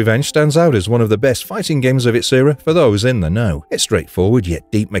 Breaker's Revenge stands out as one of the best fighting games of its era for those in the know. Its straightforward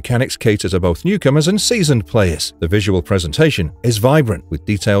yet deep mechanics cater to both newcomers and seasoned players. The visual presentation is vibrant, with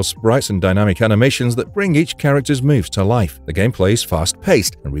detailed sprites and dynamic animations that bring each character's moves to life. The gameplay is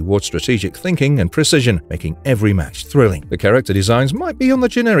fast-paced and rewards strategic thinking and precision, making every match thrilling. The character designs might be on the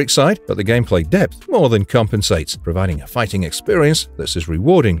generic side, but the gameplay depth more than compensates, providing a fighting experience that's as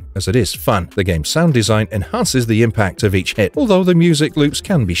rewarding as it is fun. The game's sound design enhances the impact of each hit, although the music loops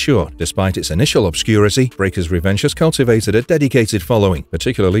can be short. Despite its initial obscurity, Breaker's Revenge has cultivated a dedicated following,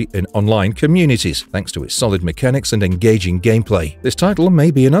 particularly in online communities, thanks to its solid mechanics and engaging gameplay. This title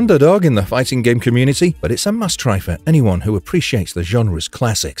may be an underdog in the fighting game community, but it's a must-try for anyone who appreciates the genre's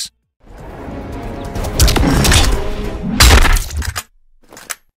classics.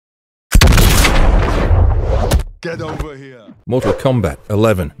 Get over here. Mortal Kombat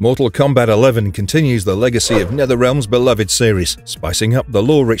 11. Mortal Kombat 11 continues the legacy of NetherRealm's beloved series, spicing up the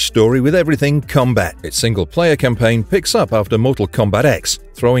lore-rich story with everything combat. Its single-player campaign picks up after Mortal Kombat X,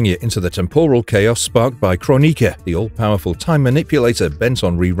 throwing you into the temporal chaos sparked by Kronika, the all-powerful time manipulator bent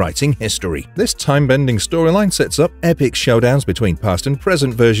on rewriting history. This time-bending storyline sets up epic showdowns between past and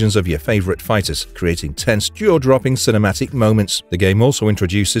present versions of your favorite fighters, creating tense, jaw-dropping cinematic moments. The game also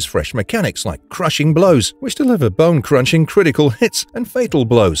introduces fresh mechanics like crushing blows, which deliver bone-crunching critical hits, and fatal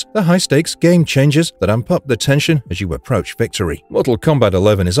blows, the high-stakes game changers that amp up the tension as you approach victory. Mortal Kombat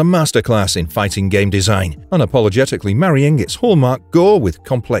 11 is a masterclass in fighting game design, unapologetically marrying its hallmark gore with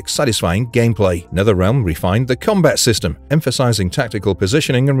complex, satisfying gameplay. NetherRealm refined the combat system, emphasizing tactical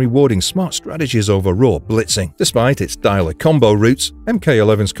positioning and rewarding smart strategies over raw blitzing. Despite its dialer combo roots,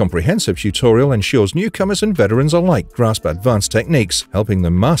 MK11's comprehensive tutorial ensures newcomers and veterans alike grasp advanced techniques, helping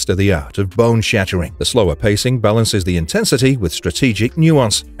them master the art of bone shattering. The slower pacing balances the intensity with strategic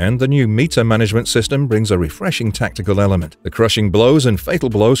nuance, and the new meter management system brings a refreshing tactical element. The crushing blows and fatal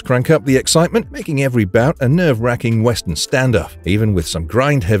blows crank up the excitement, making every bout a nerve-wracking Western standoff. Even with some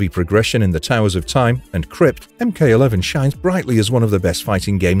grind-heavy progression in the Towers of Time and Crypt, MK11 shines brightly as one of the best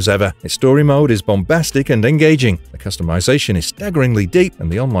fighting games ever. Its story mode is bombastic and engaging, the customization is staggeringly deep,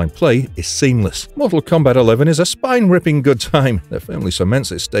 and the online play is seamless. Mortal Kombat 11 is a spine-ripping good time that firmly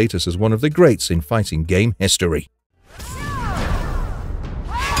cements its status as one of the greats in fighting game history.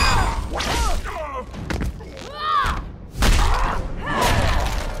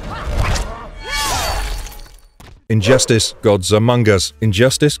 Injustice: Gods Among Us.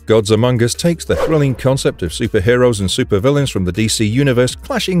 Injustice: Gods Among Us takes the thrilling concept of superheroes and supervillains from the DC universe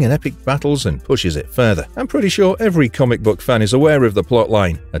clashing in epic battles and pushes it further. I'm pretty sure every comic book fan is aware of the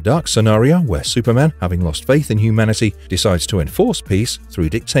plotline: a dark scenario where Superman, having lost faith in humanity, decides to enforce peace through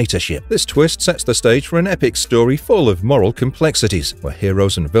dictatorship. This twist sets the stage for an epic story full of moral complexities, where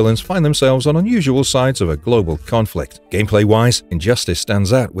heroes and villains find themselves on unusual sides of a global conflict. Gameplay-wise, Injustice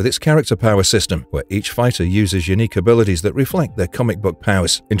stands out with its character power system, where each fighter uses unique abilities that reflect their comic book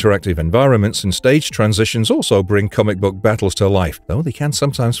powers. Interactive environments and stage transitions also bring comic book battles to life, though they can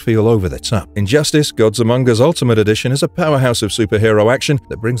sometimes feel over the top. Injustice: Gods Among Us Ultimate Edition is a powerhouse of superhero action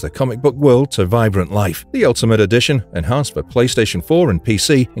that brings the comic book world to vibrant life. The Ultimate Edition, enhanced for PlayStation 4 and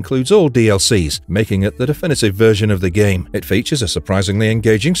PC, includes all DLCs, making it the definitive version of the game. It features a surprisingly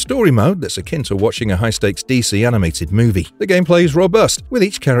engaging story mode that's akin to watching a high-stakes DC animated movie. The gameplay is robust, with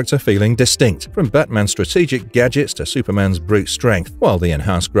each character feeling distinct, from Batman's strategic gadgets to Superman's brute strength. While the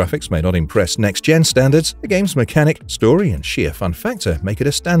enhanced graphics may not impress next-gen standards, the game's mechanic, story, and sheer fun factor make it a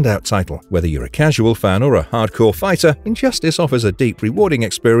standout title. Whether you're a casual fan or a hardcore fighter, Injustice offers a deep, rewarding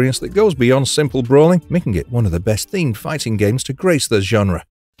experience that goes beyond simple brawling, making it one of the best themed fighting games to grace the genre.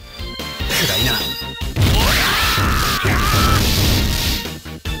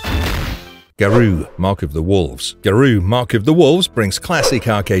 Garou: Mark of the Wolves. Garou: Mark of the Wolves brings classic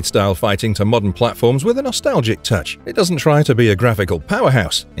arcade-style fighting to modern platforms with a nostalgic touch. It doesn't try to be a graphical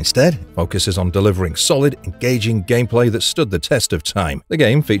powerhouse. Instead, it focuses on delivering solid, engaging gameplay that stood the test of time. The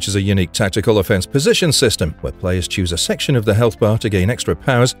game features a unique tactical offense position system, where players choose a section of the health bar to gain extra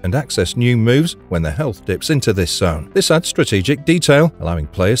powers and access new moves when their health dips into this zone. This adds strategic detail, allowing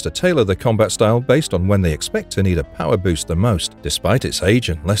players to tailor their combat style based on when they expect to need a power boost the most. Despite its age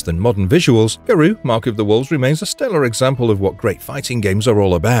and less than modern visuals, Garou: Mark of the Wolves remains a stellar example of what great fighting games are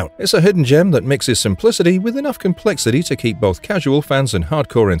all about. It's a hidden gem that mixes simplicity with enough complexity to keep both casual fans and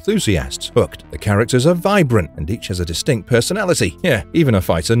hardcore enthusiasts hooked. The characters are vibrant, and each has a distinct personality. Yeah, even a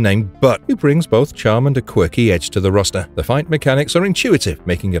fighter named Butt, who brings both charm and a quirky edge to the roster. The fight mechanics are intuitive,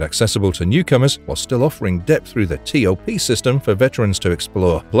 making it accessible to newcomers while still offering depth through the TOP system for veterans to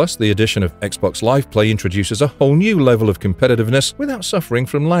explore. Plus, the addition of Xbox Live Play introduces a whole new level of competitiveness without suffering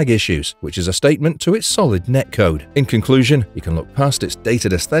from lag issues, which is a statement to its solid netcode. In conclusion, you can look past its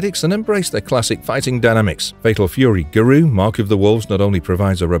dated aesthetics and embrace the classic fighting dynamics. Fatal Fury: Garou: Mark of the Wolves not only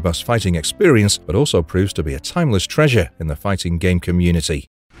provides a robust fighting experience, but also proves to be a timeless treasure in the fighting game community.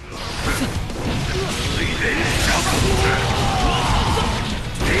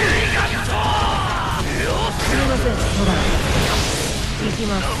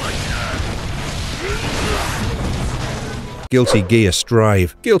 Guilty Gear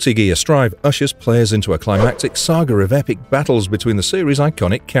Strive. Guilty Gear Strive ushers players into a climactic saga of epic battles between the series'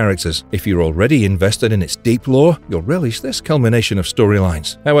 iconic characters. If you're already invested in its deep lore, you'll relish this culmination of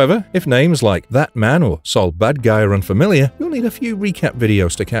storylines. However, if names like That Man or Sol Badguy are unfamiliar, you'll need a few recap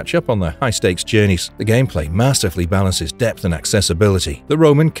videos to catch up on their high-stakes journeys. The gameplay masterfully balances depth and accessibility. The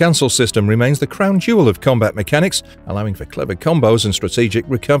Roman cancel system remains the crown jewel of combat mechanics, allowing for clever combos and strategic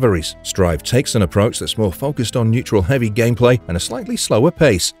recoveries. Strive takes an approach that's more focused on neutral-heavy gameplay and a slightly slower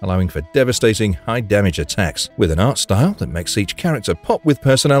pace, allowing for devastating high-damage attacks. With an art style that makes each character pop with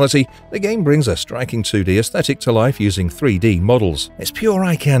personality, the game brings a striking 2D aesthetic to life using 3D models. It's pure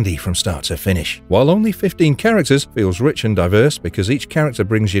eye candy from start to finish. While only 15 characters, feels rich and diverse because each character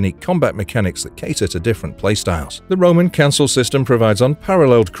brings unique combat mechanics that cater to different playstyles. The Roman cancel system provides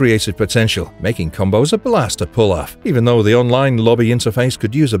unparalleled creative potential, making combos a blast to pull off. Even though the online lobby interface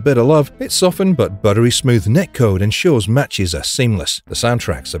could use a bit of love, its softened but buttery smooth netcode ensures matches are seamless. The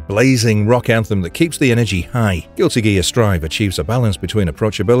soundtrack's a blazing rock anthem that keeps the energy high. Guilty Gear Strive achieves a balance between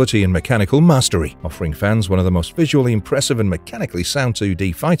approachability and mechanical mastery, offering fans one of the most visually impressive and mechanically sound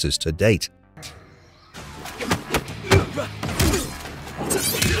 2D fighters to date.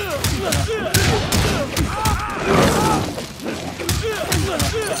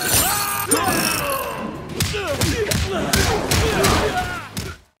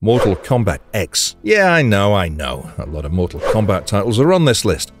 Mortal Kombat X. Yeah, I know. A lot of Mortal Kombat titles are on this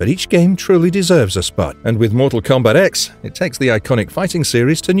list, but each game truly deserves a spot. And with Mortal Kombat X, it takes the iconic fighting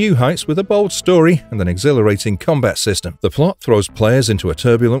series to new heights with a bold story and an exhilarating combat system. The plot throws players into a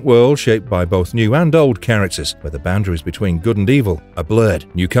turbulent world shaped by both new and old characters, where the boundaries between good and evil are blurred.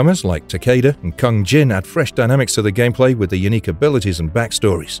 Newcomers like Takeda and Kung Jin add fresh dynamics to the gameplay with their unique abilities and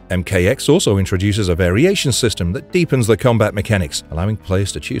backstories. MKX also introduces a variation system that deepens the combat mechanics, allowing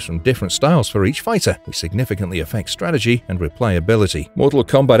players to choose from different styles for each fighter, which significantly affects strategy and replayability. Mortal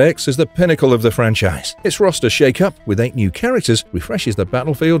Kombat X is the pinnacle of the franchise. Its roster shake-up, with 8 new characters, refreshes the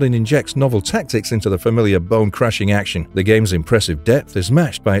battlefield and injects novel tactics into the familiar bone-crushing action. The game's impressive depth is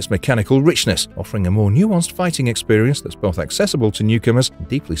matched by its mechanical richness, offering a more nuanced fighting experience that's both accessible to newcomers and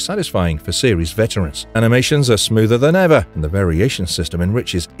deeply satisfying for series veterans. Animations are smoother than ever, and the variation system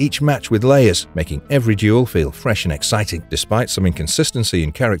enriches each match with layers, making every duel feel fresh and exciting. Despite some inconsistency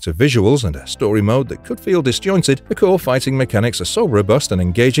in character visuals and a story mode that could feel disjointed, the core fighting mechanics are so robust and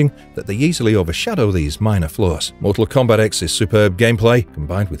engaging that they easily overshadow these minor flaws. Mortal Kombat X's superb gameplay,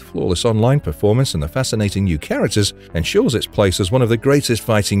 combined with flawless online performance and the fascinating new characters, ensures its place as one of the greatest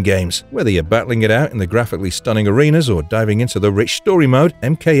fighting games. Whether you're battling it out in the graphically stunning arenas or diving into the rich story mode,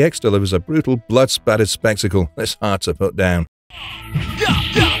 MKX delivers a brutal, blood-spattered spectacle that's hard to put down.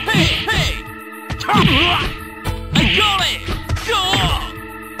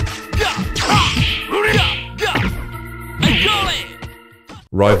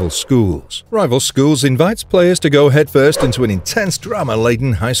 Rival Schools. Rival Schools invites players to go headfirst into an intense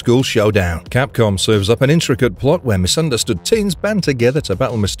drama-laden high school showdown. Capcom serves up an intricate plot where misunderstood teens band together to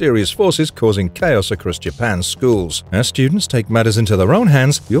battle mysterious forces causing chaos across Japan's schools. As students take matters into their own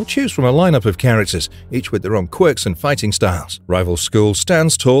hands, you'll choose from a lineup of characters, each with their own quirks and fighting styles. Rival Schools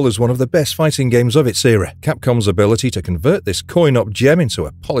stands tall as one of the best fighting games of its era. Capcom's ability to convert this coin-op gem into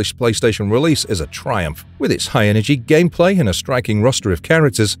a polished PlayStation release is a triumph. With its high-energy gameplay and a striking roster of characters,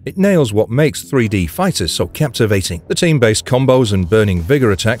 it nails what makes 3D fighters so captivating. The team-based combos and burning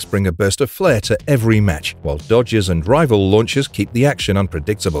vigor attacks bring a burst of flair to every match, while dodges and rival launches keep the action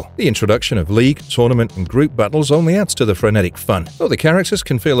unpredictable. The introduction of league, tournament, and group battles only adds to the frenetic fun. Though the characters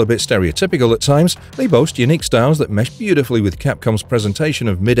can feel a bit stereotypical at times, they boast unique styles that mesh beautifully with Capcom's presentation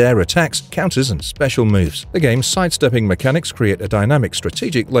of mid-air attacks, counters, and special moves. The game's sidestepping mechanics create a dynamic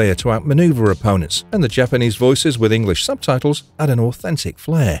strategic layer to outmaneuver opponents, and the Japanese voices with English subtitles add an authentic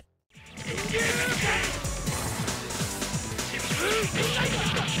flair.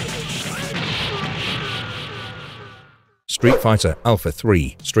 Street Fighter Alpha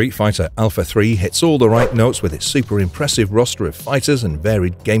 3. Street Fighter Alpha 3 hits all the right notes with its super impressive roster of fighters and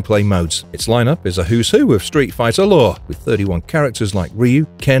varied gameplay modes. Its lineup is a who's who of Street Fighter lore, with 31 characters like Ryu,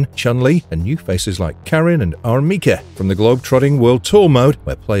 Ken, Chun-Li, and new faces like Karin and Armika. From the globe-trotting World Tour mode,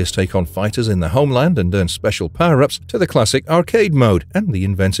 where players take on fighters in their homeland and earn special power-ups, to the classic arcade mode and the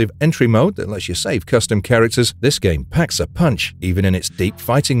inventive entry mode that lets you save custom characters, this game packs a punch. Even in its deep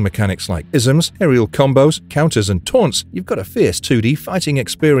fighting mechanics like isms, aerial combos, counters, and taunts, you've got a fierce 2D fighting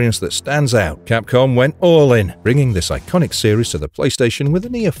experience that stands out. Capcom went all in, bringing this iconic series to the PlayStation with a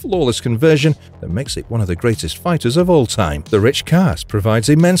near-flawless conversion that makes it one of the greatest fighters of all time. The rich cast provides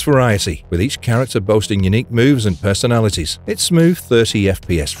immense variety, with each character boasting unique moves and personalities. Its smooth 30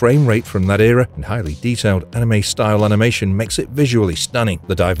 FPS frame rate from that era and highly detailed anime-style animation makes it visually stunning.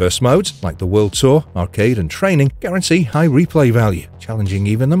 The diverse modes, like the World Tour, arcade, and training, guarantee high replay value, challenging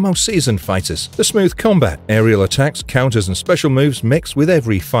even the most seasoned fighters. The smooth combat, aerial attacks, counters, and special moves mix with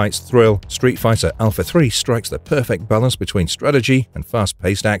every fight's thrill. Street Fighter Alpha 3 strikes the perfect balance between strategy and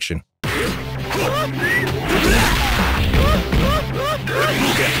fast-paced action.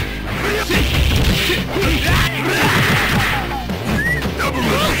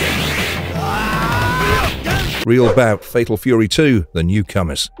 Real Bout Fatal Fury 2 The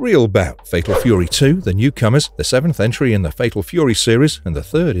Newcomers. Real Bout Fatal Fury 2 The Newcomers, the 7th entry in the Fatal Fury series and the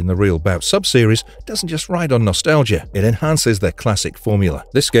 3rd in the Real Bout sub-series, doesn't just ride on nostalgia, it enhances their classic formula.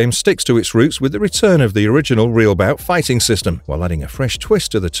 This game sticks to its roots with the return of the original Real Bout fighting system, while adding a fresh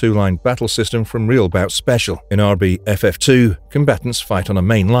twist to the 2-line battle system from Real Bout Special. In RBFF2, combatants fight on a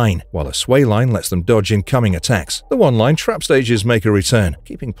main line, while a sway line lets them dodge incoming attacks. The 1-line trap stages make a return,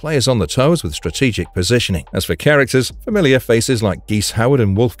 keeping players on the toes with strategic positioning. As for for characters, familiar faces like Geese Howard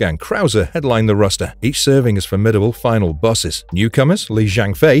and Wolfgang Krauser headline the roster, each serving as formidable final bosses. Newcomers Li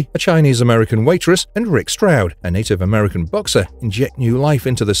Zhangfei, a Chinese-American waitress, and Rick Stroud, a Native American boxer, inject new life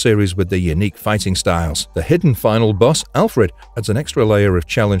into the series with their unique fighting styles. The hidden final boss, Alfred, adds an extra layer of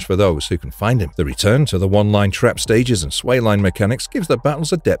challenge for those who can find him. The return to the one-line trap stages and sway line mechanics gives the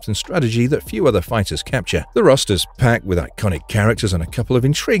battles a depth and strategy that few other fighters capture. The roster's packed with iconic characters and a couple of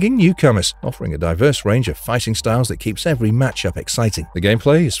intriguing newcomers, offering a diverse range of fighting styles that keeps every matchup exciting. The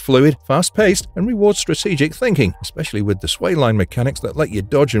gameplay is fluid, fast-paced, and rewards strategic thinking, especially with the sway line mechanics that let you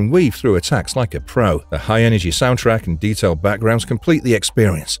dodge and weave through attacks like a pro. The high-energy soundtrack and detailed backgrounds complete the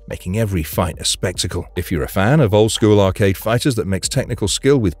experience, making every fight a spectacle. If you're a fan of old-school arcade fighters that mix technical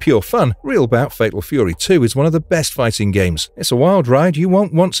skill with pure fun, Real Bout Fatal Fury 2 is one of the best fighting games. It's a wild ride you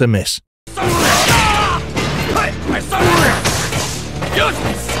won't want to miss.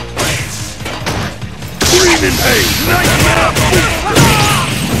 Screaming pain, nightmare!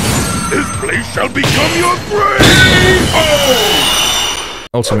 This place shall become your grave! Oh!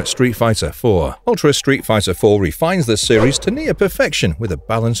 Ultimate Street Fighter 4. Ultra Street Fighter 4 refines the series to near perfection with a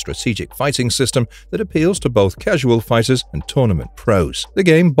balanced strategic fighting system that appeals to both casual fighters and tournament pros. The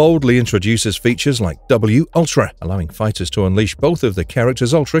game boldly introduces features like W Ultra, allowing fighters to unleash both of the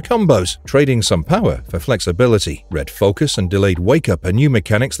characters' Ultra combos, trading some power for flexibility. Red Focus and Delayed Wake Up are new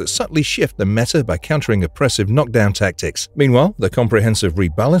mechanics that subtly shift the meta by countering oppressive knockdown tactics. Meanwhile, the comprehensive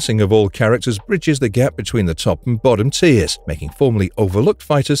rebalancing of all characters bridges the gap between the top and bottom tiers, making formerly overlooked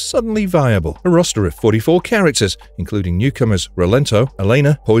fighters suddenly viable. A roster of 44 characters, including newcomers Rolento,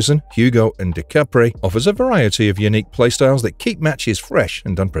 Elena, Poison, Hugo, and Decapre, offers a variety of unique playstyles that keep matches fresh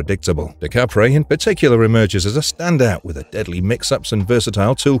and unpredictable. Decapre in particular emerges as a standout with a deadly mix-ups and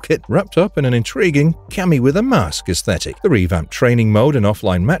versatile toolkit wrapped up in an intriguing Kami with a mask aesthetic. The revamped training mode and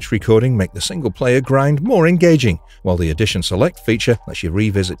offline match recording make the single-player grind more engaging, while the Edition Select feature lets you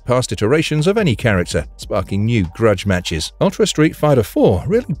revisit past iterations of any character, sparking new grudge matches. Ultra Street Fighter 4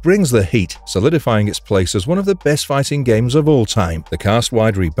 really brings the heat, solidifying its place as one of the best fighting games of all time. The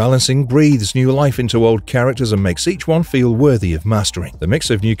cast-wide rebalancing breathes new life into old characters and makes each one feel worthy of mastering. The mix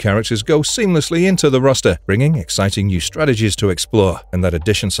of new characters goes seamlessly into the roster, bringing exciting new strategies to explore. And that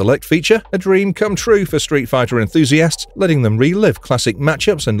Edition Select feature, a dream come true for Street Fighter enthusiasts, letting them relive classic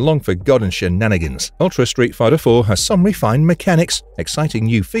matchups and long-forgotten shenanigans. Ultra Street Fighter 4 has some refined mechanics, exciting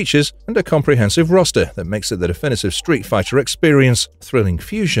new features, and a comprehensive roster that makes it the definitive Street Fighter experience. Thrilling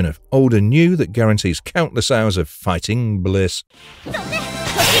fusion of old and new that guarantees countless hours of fighting bliss.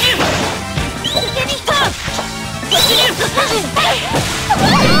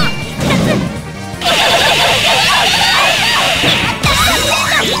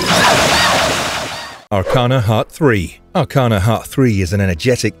 Arcana Heart 3. Arcana Heart 3 is an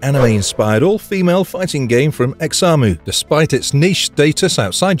energetic, anime-inspired all-female fighting game from Examu. Despite its niche status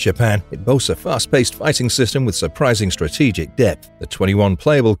outside Japan, it boasts a fast-paced fighting system with surprising strategic depth. The 21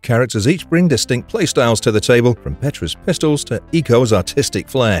 playable characters each bring distinct playstyles to the table, from Petra's pistols to Iko's artistic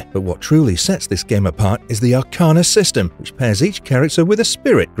flair. But what truly sets this game apart is the Arcana system, which pairs each character with a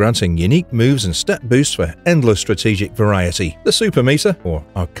spirit, granting unique moves and stat boosts for endless strategic variety. The Super Meter, or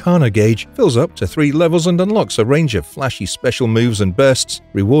Arcana Gauge, fills up to 3 levels and unlocks a range of flashy special moves and bursts,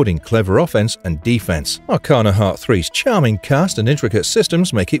 rewarding clever offense and defense. Arcana Heart 3's charming cast and intricate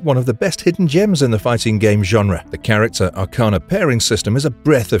systems make it one of the best hidden gems in the fighting game genre. The character Arcana pairing system is a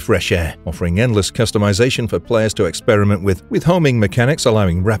breath of fresh air, offering endless customization for players to experiment with homing mechanics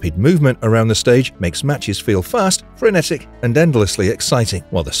allowing rapid movement around the stage makes matches feel fast, frenetic, and endlessly exciting.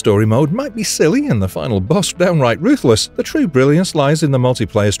 While the story mode might be silly and the final boss downright ruthless, the true brilliance lies in the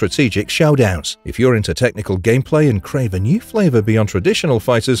multiplayer strategic showdowns. If you're into technical gameplay and crave a new flavor beyond traditional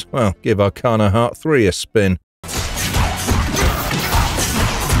fighters, well, give Arcana Heart 3 a spin.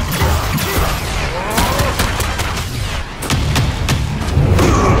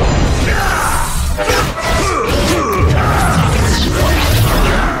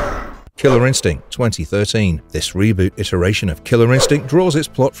 Killer Instinct 2013. This reboot iteration of Killer Instinct draws its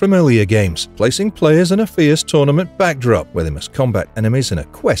plot from earlier games, placing players in a fierce tournament backdrop where they must combat enemies in a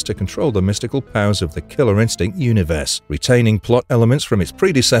quest to control the mystical powers of the Killer Instinct universe. Retaining plot elements from its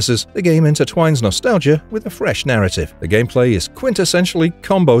predecessors, the game intertwines nostalgia with a fresh narrative. The gameplay is quintessentially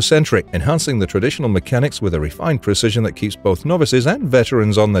combo-centric, enhancing the traditional mechanics with a refined precision that keeps both novices and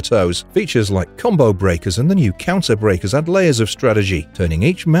veterans on their toes. Features like combo breakers and the new counter breakers add layers of strategy, turning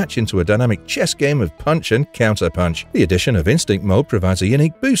each match into a dynamic chess game of punch and counter-punch. The addition of Instinct mode provides a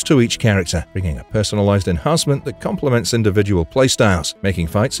unique boost to each character, bringing a personalized enhancement that complements individual playstyles, making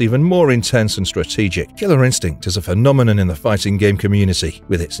fights even more intense and strategic. Killer Instinct is a phenomenon in the fighting game community.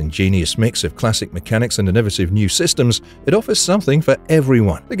 With its ingenious mix of classic mechanics and innovative new systems, it offers something for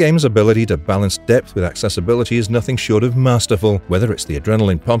everyone. The game's ability to balance depth with accessibility is nothing short of masterful, whether it's the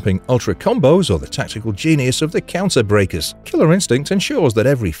adrenaline-pumping ultra combos or the tactical genius of the counter breakers. Killer Instinct ensures that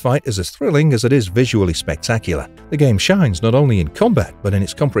every fight is as thrilling as it is visually spectacular. The game shines not only in combat, but in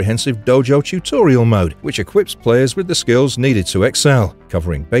its comprehensive dojo tutorial mode, which equips players with the skills needed to excel,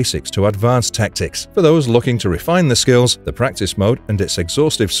 covering basics to advanced tactics. For those looking to refine the skills, the practice mode and its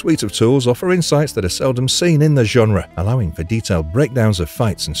exhaustive suite of tools offer insights that are seldom seen in the genre, allowing for detailed breakdowns of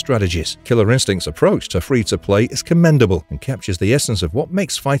fights and strategies. Killer Instinct's approach to free-to-play is commendable and captures the essence of what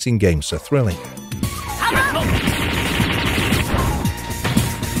makes fighting games so thrilling.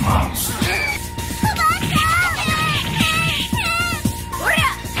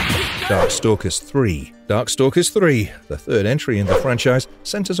 Darkstalkers 3. Darkstalkers 3, the third entry in the franchise,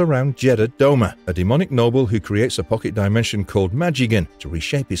 centers around Jeddah Doma, a demonic noble who creates a pocket dimension called Magigan to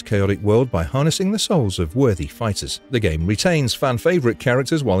reshape his chaotic world by harnessing the souls of worthy fighters. The game retains fan-favorite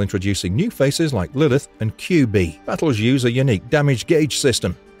characters while introducing new faces like Lilith and QB. Battles use a unique damage gauge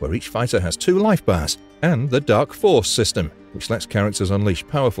system, where each fighter has 2 life bars, and the Dark Force system, which lets characters unleash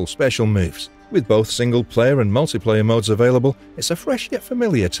powerful special moves. With both single-player and multiplayer modes available, it's a fresh yet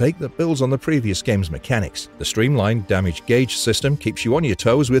familiar take that builds on the previous game's mechanics. The streamlined damage gauge system keeps you on your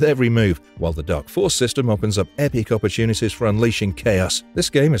toes with every move, while the Dark Force system opens up epic opportunities for unleashing chaos. This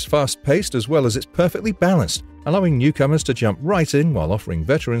game is fast-paced as well as it's perfectly balanced, allowing newcomers to jump right in while offering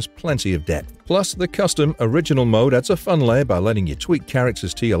veterans plenty of depth. Plus, the custom original mode adds a fun layer by letting you tweak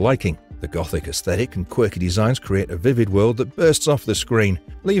characters to your liking. The gothic aesthetic and quirky designs create a vivid world that bursts off the screen,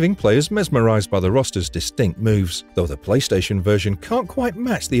 leaving players mesmerized by the roster's distinct moves. Though the PlayStation version can't quite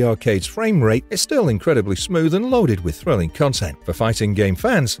match the arcade's frame rate, it's still incredibly smooth and loaded with thrilling content. For fighting game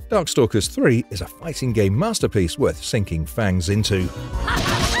fans, Darkstalkers 3 is a fighting game masterpiece worth sinking fangs into.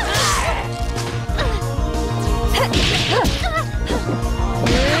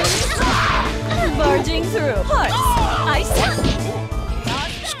 Barging through hearts.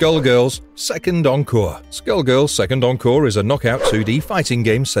 Skullgirls Second Encore. Skullgirls Second Encore is a knockout 2D fighting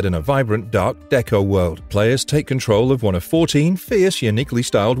game set in a vibrant, dark deco world. Players take control of one of 14 fierce, uniquely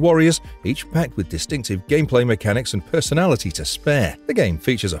styled warriors, each packed with distinctive gameplay mechanics and personality to spare. The game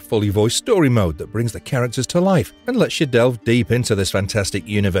features a fully voiced story mode that brings the characters to life and lets you delve deep into this fantastic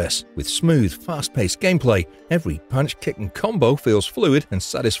universe. With smooth, fast-paced gameplay, every punch, kick and combo feels fluid and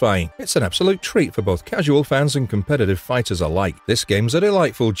satisfying. It's an absolute treat for both casual fans and competitive fighters alike. This game's a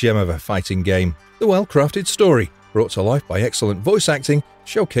delightful gem of a fighting game. The well-crafted story, brought to life by excellent voice acting,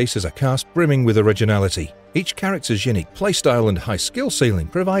 showcases a cast brimming with originality. Each character's unique playstyle and high skill ceiling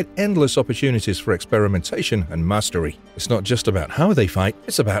provide endless opportunities for experimentation and mastery. It's not just about how they fight,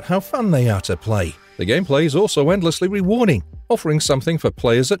 it's about how fun they are to play. The gameplay is also endlessly rewarding, offering something for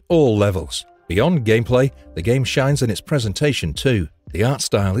players at all levels. Beyond gameplay, the game shines in its presentation too. The art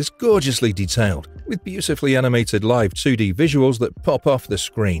style is gorgeously detailed, with beautifully animated live 2D visuals that pop off the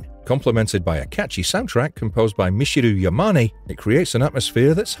screen. Complemented by a catchy soundtrack composed by Michiru Yamane, it creates an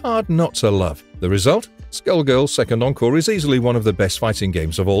atmosphere that's hard not to love. The result? Skullgirls Second Encore is easily one of the best fighting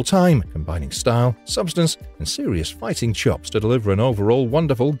games of all time, combining style, substance, and serious fighting chops to deliver an overall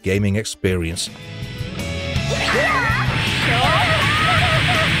wonderful gaming experience.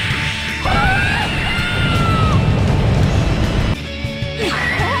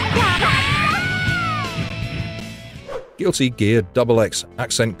 Guilty Gear XX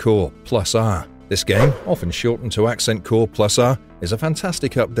Accent Core Plus R. This game, often shortened to Accent Core Plus R, is a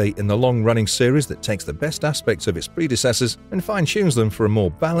fantastic update in the long-running series that takes the best aspects of its predecessors and fine-tunes them for a more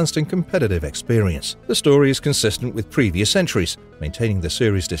balanced and competitive experience. The story is consistent with previous entries, maintaining the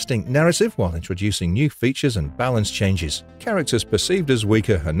series' distinct narrative while introducing new features and balance changes. Characters perceived as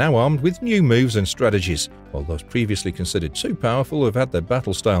weaker are now armed with new moves and strategies, while those previously considered too powerful have had their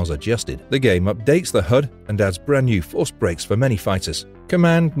battle styles adjusted. The game updates the HUD and adds brand new force breaks for many fighters.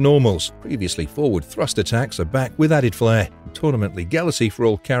 Command Normals, previously forward thrust attacks, are back with added flair. Tournament legality for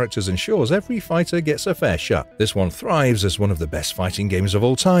all characters ensures every fighter gets a fair shot. This one thrives as one of the best fighting games of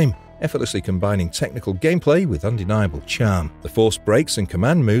all time, effortlessly combining technical gameplay with undeniable charm. The force breaks and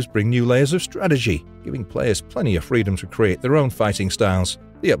command moves bring new layers of strategy, giving players plenty of freedom to create their own fighting styles.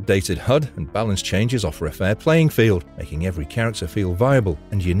 The updated HUD and balance changes offer a fair playing field, making every character feel viable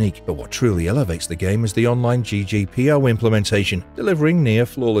and unique. But what truly elevates the game is the online GGPO implementation, delivering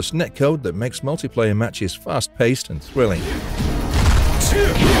near-flawless netcode that makes multiplayer matches fast-paced and thrilling.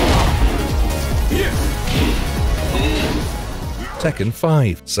 Tekken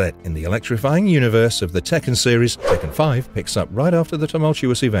 5. Set in the electrifying universe of the Tekken series, Tekken 5 picks up right after the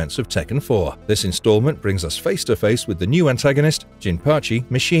tumultuous events of Tekken 4. This installment brings us face to face with the new antagonist, Jinpachi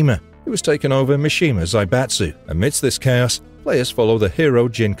Mishima, who has taken over Mishima Zaibatsu. Amidst this chaos, players follow the hero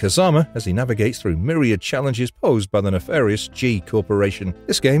Jin Kazama as he navigates through myriad challenges posed by the nefarious G Corporation.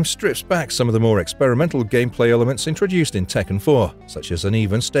 This game strips back some of the more experimental gameplay elements introduced in Tekken 4, such as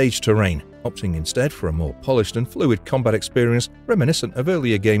uneven stage terrain, opting instead for a more polished and fluid combat experience reminiscent of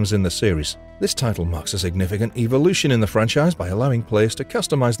earlier games in the series. This title marks a significant evolution in the franchise by allowing players to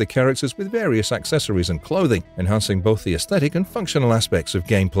customize the characters with various accessories and clothing, enhancing both the aesthetic and functional aspects of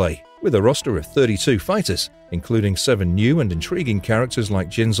gameplay. With a roster of 32 fighters, including 7 new and intriguing characters like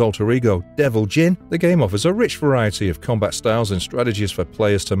Jin's alter ego, Devil Jin, the game offers a rich variety of combat styles and strategies for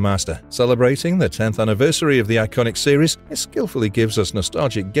players to master. Celebrating the 10th anniversary of the iconic series, it skillfully gives us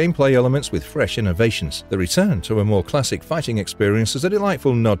nostalgic gameplay elements with fresh innovations. The return to a more classic fighting experience is a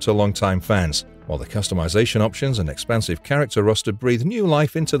delightful nod to longtime fans, while the customization options and expansive character roster breathe new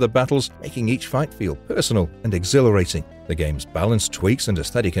life into the battles, making each fight feel personal and exhilarating. The game's balanced tweaks and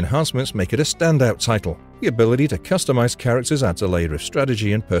aesthetic enhancements make it a standout title. The ability to customize characters adds a layer of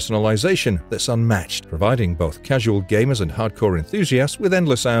strategy and personalization that's unmatched, providing both casual gamers and hardcore enthusiasts with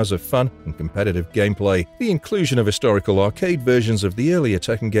endless hours of fun and competitive gameplay. The inclusion of historical arcade versions of the earlier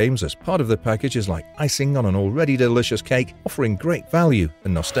Tekken games as part of the package is like icing on an already delicious cake, offering great value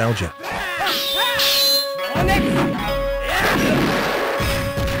and nostalgia.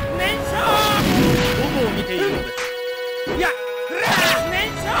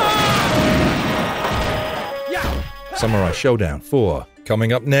 Samurai Showdown 4.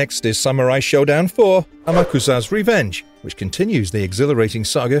 Coming up next is Samurai Showdown 4, Amakusa's Revenge, which continues the exhilarating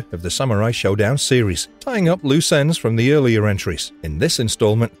saga of the Samurai Showdown series, tying up loose ends from the earlier entries. In this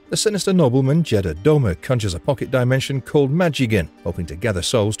installment, the sinister nobleman Jeddah Doma conjures a pocket dimension called Majigen, hoping to gather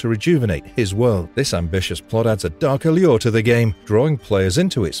souls to rejuvenate his world. This ambitious plot adds a dark allure to the game, drawing players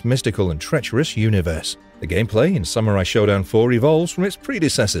into its mystical and treacherous universe. The gameplay in Samurai Showdown 4 evolves from its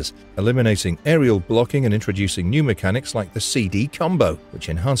predecessors, eliminating aerial blocking and introducing new mechanics like the CD combo, which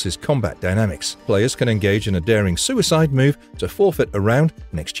enhances combat dynamics. Players can engage in a daring suicide move to forfeit a round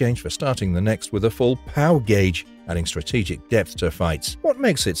in exchange for starting the next with a full POW gauge, adding strategic depth to fights. What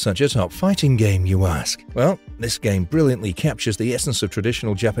makes it such a top fighting game, you ask? Well, this game brilliantly captures the essence of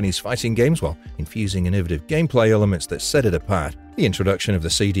traditional Japanese fighting games while infusing innovative gameplay elements that set it apart. The introduction of the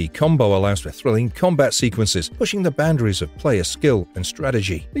CD combo allows for thrilling combat sequences, pushing the boundaries of player skill and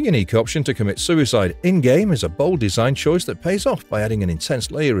strategy. The unique option to commit suicide in-game is a bold design choice that pays off by adding an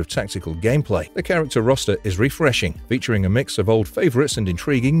intense layer of tactical gameplay. The character roster is refreshing, featuring a mix of old favorites and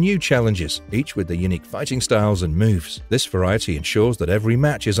intriguing new challenges, each with their unique fighting styles and moves. This variety ensures that every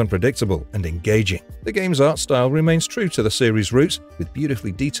match is unpredictable and engaging. The game's art style remains true to the series' roots, with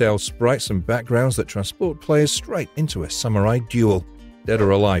beautifully detailed sprites and backgrounds that transport players straight into a samurai duel. Dead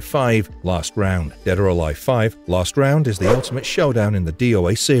or Alive 5 Last Round. Dead or Alive 5 Last Round is the ultimate showdown in the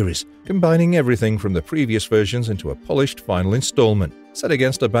DOA series, combining everything from the previous versions into a polished final installment. Set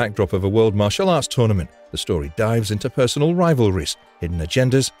against a backdrop of a world martial arts tournament, the story dives into personal rivalries, hidden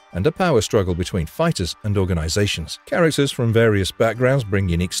agendas, and a power struggle between fighters and organizations. Characters from various backgrounds bring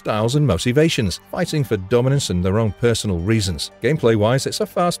unique styles and motivations, fighting for dominance and their own personal reasons. Gameplay-wise, it's a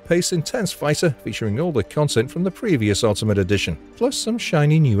fast-paced, intense fighter featuring all the content from the previous Ultimate Edition, plus some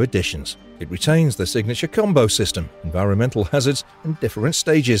shiny new additions. It retains the signature combo system, environmental hazards, and different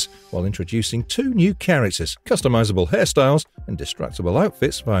stages, while introducing 2 new characters, customizable hairstyles, and destructible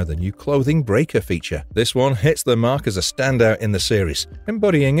outfits via the new Clothing Breaker feature. This one hits the mark as a standout in the series,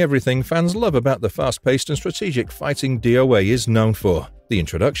 embodying everything fans love about the fast-paced and strategic fighting DOA is known for. The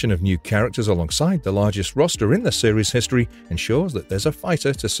introduction of new characters alongside the largest roster in the series' history ensures that there's a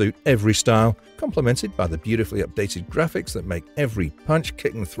fighter to suit every style, complemented by the beautifully updated graphics that make every punch,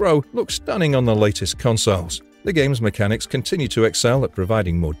 kick and throw look stunning on the latest consoles. The game's mechanics continue to excel at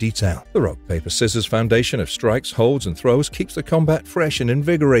providing more detail. The rock-paper-scissors foundation of strikes, holds and throws keeps the combat fresh and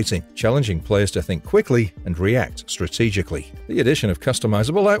invigorating, challenging players to think quickly and react strategically. The addition of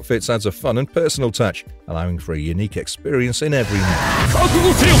customizable outfits adds a fun and personal touch, allowing for a unique experience in every match.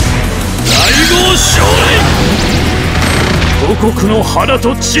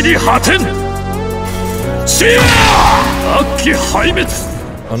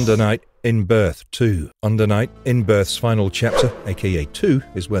 Under Night In Birth 2. Under Night In Birth's final chapter, aka 2,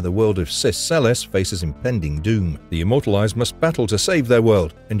 is where the world of Celeste faces impending doom. The Immortalized must battle to save their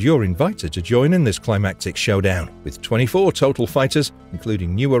world, and you're invited to join in this climactic showdown. With 24 total fighters,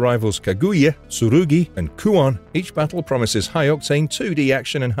 including new arrivals Kaguya, Tsurugi, and Kuon, each battle promises high-octane 2D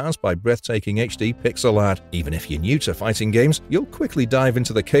action enhanced by breathtaking HD pixel art. Even if you're new to fighting games, you'll quickly dive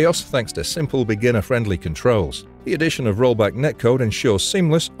into the chaos thanks to simple beginner-friendly controls. The addition of rollback netcode ensures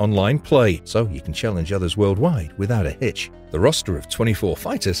seamless online play, so you can challenge others worldwide without a hitch. The roster of 24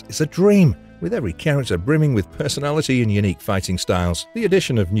 fighters is a dream, with every character brimming with personality and unique fighting styles. The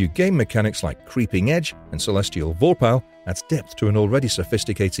addition of new game mechanics like Creeping Edge and Celestial Vorpal adds depth to an already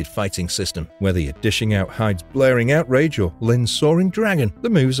sophisticated fighting system. Whether you're dishing out Hyde's blaring outrage or Lin's soaring dragon, the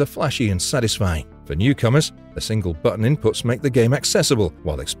moves are flashy and satisfying. For newcomers, the single button inputs make the game accessible,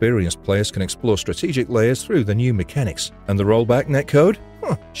 while experienced players can explore strategic layers through the new mechanics. And the rollback netcode?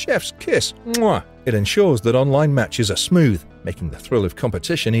 Chef's kiss. Mwah! It ensures that online matches are smooth, making the thrill of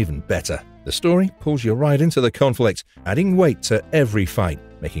competition even better. The story pulls you right into the conflict, adding weight to every fight,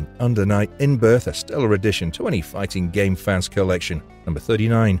 making Under Night In Birth a stellar addition to any fighting game fans' collection. Number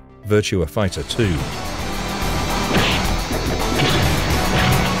 39, Virtua Fighter 2.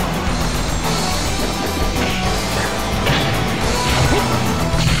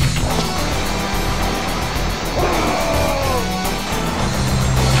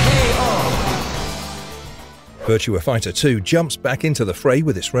 Virtua Fighter 2 jumps back into the fray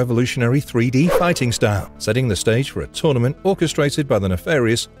with its revolutionary 3D fighting style, setting the stage for a tournament orchestrated by the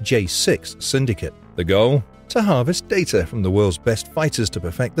nefarious J6 Syndicate. The goal? To harvest data from the world's best fighters to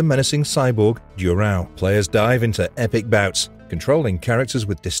perfect the menacing cyborg Durao. Players dive into epic bouts, controlling characters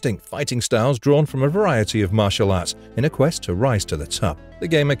with distinct fighting styles drawn from a variety of martial arts in a quest to rise to the top. The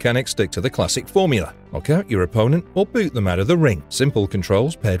game mechanics stick to the classic formula: knock out your opponent or boot them out of the ring. Simple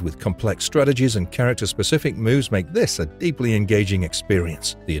controls paired with complex strategies and character-specific moves make this a deeply engaging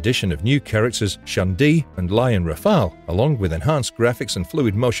experience. The addition of new characters Shun-Di and Lion Rafale, along with enhanced graphics and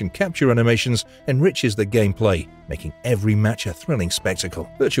fluid motion capture animations, enriches the gameplay, making every match a thrilling spectacle.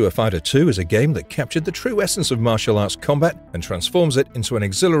 Virtua Fighter 2 is a game that captured the true essence of martial arts combat and transforms it into an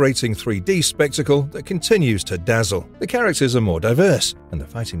exhilarating 3D spectacle that continues to dazzle. The characters are more diverse, and the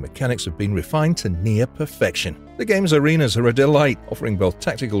fighting mechanics have been refined to near perfection. The game's arenas are a delight, offering both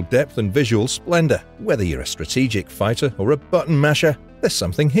tactical depth and visual splendor. Whether you're a strategic fighter or a button masher, there's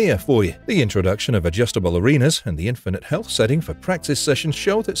something here for you. The introduction of adjustable arenas and the infinite health setting for practice sessions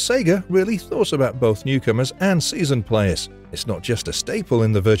show that Sega really thought about both newcomers and seasoned players. It's not just a staple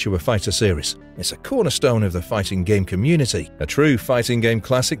in the Virtua Fighter series, it's a cornerstone of the fighting game community, a true fighting game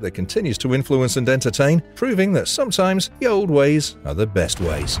classic that continues to influence and entertain, proving that sometimes the old ways are the best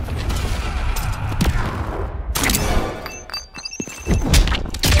ways.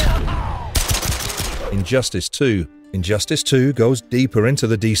 Injustice 2. Injustice 2 goes deeper into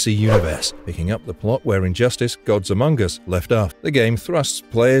the DC universe, picking up the plot where Injustice: Gods Among Us left off. The game thrusts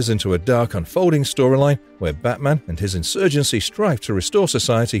players into a dark unfolding storyline where Batman and his insurgency strive to restore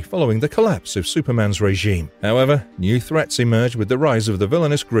society following the collapse of Superman's regime. However, new threats emerge with the rise of the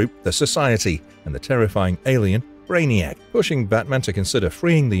villainous group, the Society, and the terrifying alien Brainiac, pushing Batman to consider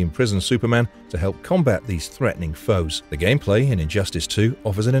freeing the imprisoned Superman to help combat these threatening foes. The gameplay in Injustice 2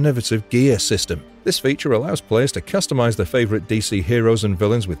 offers an innovative gear system. This feature allows players to customize their favorite DC heroes and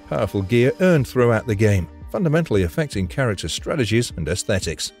villains with powerful gear earned throughout the game, fundamentally affecting characters' strategies and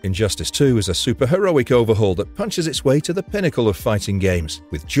aesthetics. Injustice 2 is a super-heroic overhaul that punches its way to the pinnacle of fighting games.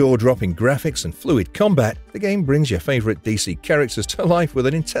 With jaw-dropping graphics and fluid combat, the game brings your favorite DC characters to life with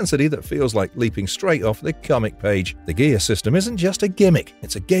an intensity that feels like leaping straight off the comic page. The gear system isn't just a gimmick,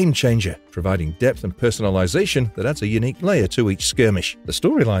 it's a game-changer, providing depth and personalization that adds a unique layer to each skirmish. The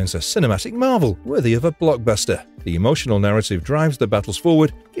storylines are cinematic marvel, worthy of a blockbuster. The emotional narrative drives the battles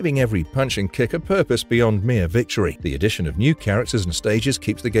forward, giving every punch and kick a purpose beyond mere victory. The addition of new characters and stages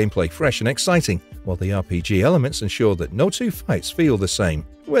keeps the gameplay fresh and exciting, while the RPG elements ensure that no two fights feel the same.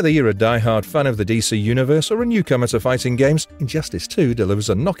 Whether you're a die-hard fan of the DC universe or a newcomer to fighting games, Injustice 2 delivers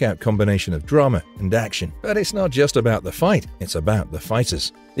a knockout combination of drama and action. But it's not just about the fight, it's about the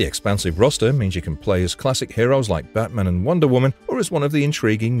fighters. The expansive roster means you can play as classic heroes like Batman and Wonder Woman, or as one of the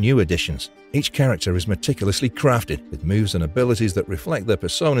intriguing new additions. Each character is meticulously crafted, with moves and abilities that reflect their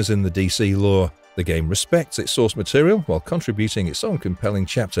personas in the DC lore. The game respects its source material while contributing its own compelling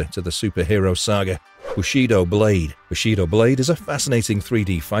chapter to the superhero saga. Bushido Blade. Bushido Blade is a fascinating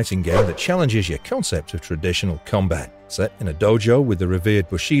 3D fighting game that challenges your concept of traditional combat. Set in a dojo with the revered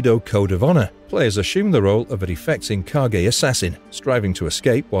Bushido Code of Honor, players assume the role of a defecting Kage assassin, striving to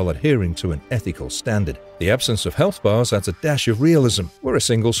escape while adhering to an ethical standard. The absence of health bars adds a dash of realism, where a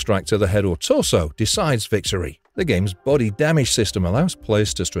single strike to the head or torso decides victory. The game's body damage system allows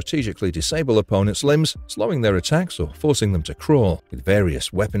players to strategically disable opponents' limbs, slowing their attacks or forcing them to crawl. With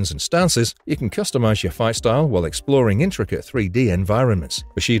various weapons and stances, you can customize your fight style while exploring intricate 3D environments.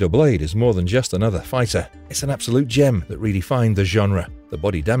 Bushido Blade is more than just another fighter. It's an absolute gem that redefined the genre. The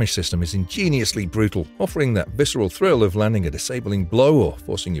body damage system is ingeniously brutal, offering that visceral thrill of landing a disabling blow or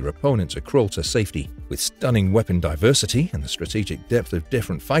forcing your opponent to crawl to safety. With stunning weapon diversity and the strategic depth of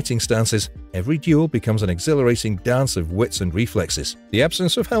different fighting stances, every duel becomes an exhilarating dance of wits and reflexes. The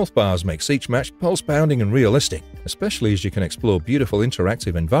absence of health bars makes each match pulse-pounding and realistic, especially as you can explore beautiful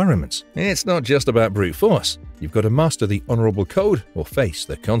interactive environments. It's not just about brute force. You've got to master the honorable code or face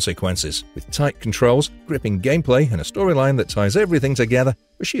the consequences. With tight controls, gripping gameplay, and a storyline that ties everything together,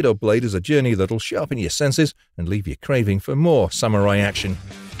 Bushido Blade is a journey that'll sharpen your senses and leave you craving for more samurai action.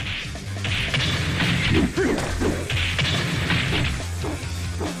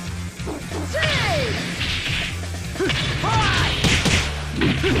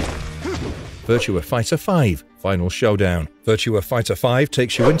 Virtua Fighter 5 Final Showdown. Virtua Fighter 5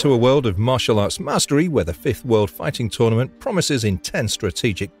 takes you into a world of martial arts mastery where the 5th World Fighting Tournament promises intense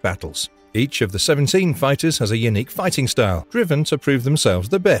strategic battles. Each of the 17 fighters has a unique fighting style, driven to prove themselves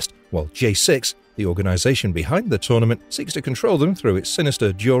the best, while J6, the organization behind the tournament, seeks to control them through its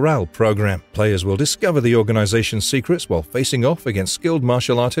sinister Dural program. Players will discover the organization's secrets while facing off against skilled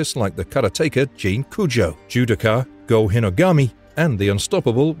martial artists like the karateka Jin Kujo, judoka Go Hinogami, and the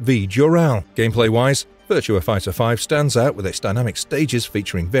unstoppable V. Dural. Gameplay-wise, Virtua Fighter 5 stands out with its dynamic stages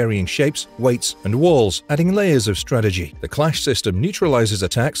featuring varying shapes, weights, and walls, adding layers of strategy. The clash system neutralizes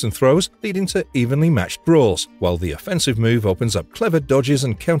attacks and throws, leading to evenly matched brawls, while the offensive move opens up clever dodges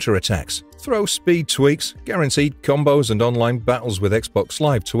and counterattacks. Throw speed tweaks, guaranteed combos, and online battles with Xbox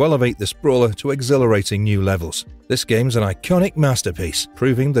Live to elevate this brawler to exhilarating new levels. This game's an iconic masterpiece,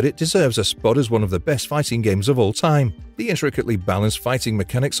 proving that it deserves a spot as one of the best fighting games of all time. The intricately balanced fighting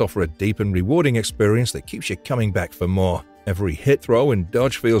mechanics offer a deep and rewarding experience that keeps you coming back for more. Every hit, throw, and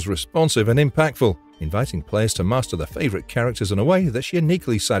dodge feels responsive and impactful, inviting players to master their favorite characters in a way that's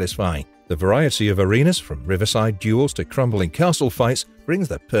uniquely satisfying. The variety of arenas, from riverside duels to crumbling castle fights, brings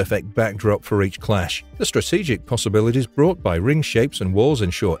the perfect backdrop for each clash. The strategic possibilities brought by ring shapes and walls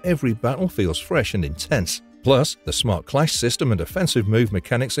ensure every battle feels fresh and intense. Plus, the smart clash system and offensive move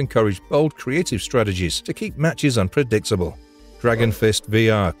mechanics encourage bold, creative strategies to keep matches unpredictable. Dragon Fist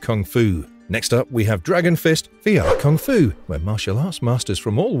VR Kung Fu. Next up, we have Dragon Fist VR Kung Fu, where martial arts masters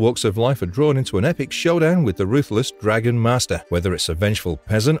from all walks of life are drawn into an epic showdown with the ruthless Dragon Master. Whether it's a vengeful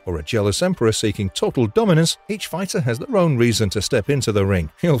peasant or a jealous emperor seeking total dominance, each fighter has their own reason to step into the ring.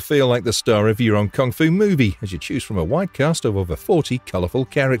 You'll feel like the star of your own kung fu movie as you choose from a wide cast of over 40 colorful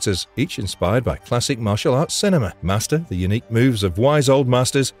characters, each inspired by classic martial arts cinema. Master the unique moves of wise old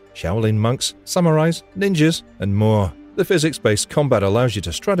masters, Shaolin monks, samurais, ninjas, and more. The physics-based combat allows you to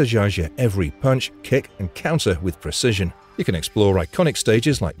strategize your every punch, kick, and counter with precision. You can explore iconic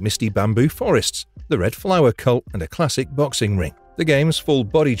stages like Misty Bamboo Forests, the Red Flower Cult, and a classic boxing ring. The game's full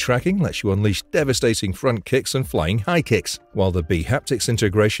body tracking lets you unleash devastating front kicks and flying high kicks, while the B haptics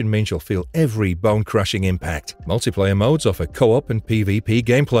integration means you'll feel every bone-crushing impact. Multiplayer modes offer co-op and PvP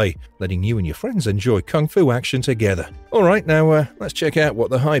gameplay, letting you and your friends enjoy kung fu action together. Alright, now let's check out what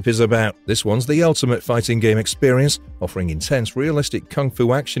the hype is about. This one's the ultimate fighting game experience, offering intense, realistic kung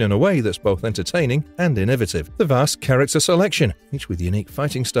fu action in a way that's both entertaining and innovative. The vast character selection, each with unique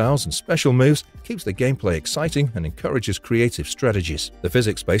fighting styles and special moves, keeps the gameplay exciting and encourages creative strategies. The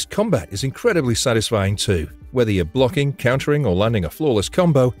physics-based combat is incredibly satisfying too. Whether you're blocking, countering, or landing a flawless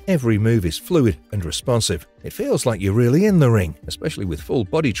combo, every move is fluid and responsive. It feels like you're really in the ring, especially with full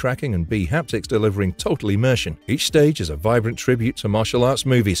body tracking and B haptics delivering total immersion. Each stage is a vibrant tribute to martial arts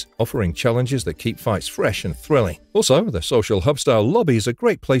movies, offering challenges that keep fights fresh and thrilling. Also, the social hub-style lobby is a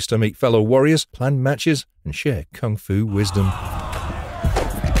great place to meet fellow warriors, plan matches, and share kung fu wisdom.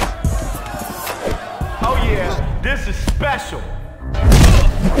 Oh yeah, this is special.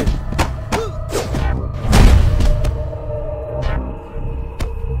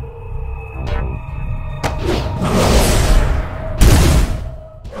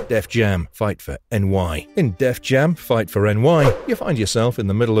 Def Jam Fight for NY. In Def Jam Fight for NY, you find yourself in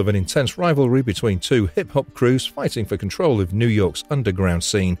the middle of an intense rivalry between two hip-hop crews fighting for control of New York's underground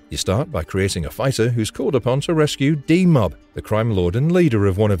scene. You start by creating a fighter who's called upon to rescue D-Mob, the crime lord and leader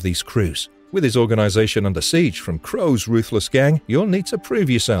of one of these crews. With his organization under siege from Crow's ruthless gang, you'll need to prove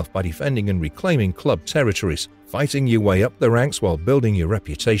yourself by defending and reclaiming club territories, fighting your way up the ranks while building your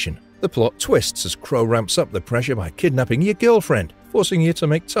reputation. The plot twists as Crow ramps up the pressure by kidnapping your girlfriend, forcing you to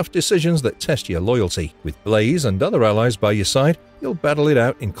make tough decisions that test your loyalty. With Blaze and other allies by your side, you'll battle it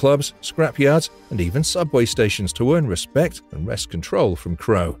out in clubs, scrapyards, and even subway stations to earn respect and wrest control from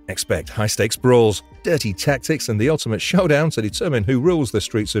Crow. Expect high-stakes brawls, dirty tactics, and the ultimate showdown to determine who rules the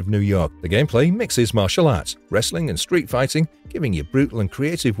streets of New York. The gameplay mixes martial arts, wrestling, and street fighting, giving you brutal and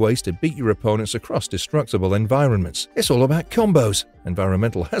creative ways to beat your opponents across destructible environments. It's all about combos,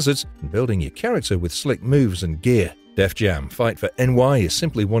 environmental hazards, and building your character with slick moves and gear. Def Jam Fight for NY is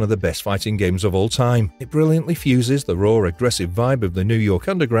simply one of the best fighting games of all time. It brilliantly fuses the raw, aggressive vibe of the New York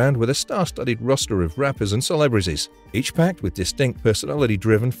underground with a star-studded roster of rappers and celebrities, each packed with distinct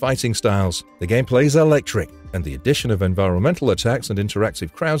personality-driven fighting styles. The gameplay is electric, and the addition of environmental attacks and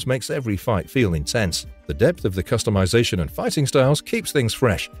interactive crowds makes every fight feel intense. The depth of the customization and fighting styles keeps things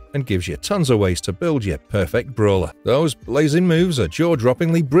fresh and gives you tons of ways to build your perfect brawler. Those blazing moves are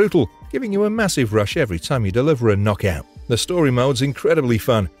jaw-droppingly brutal, giving you a massive rush every time you deliver a knockout. The story mode's incredibly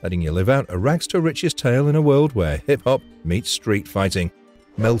fun, letting you live out a rags-to-riches tale in a world where hip-hop meets street fighting.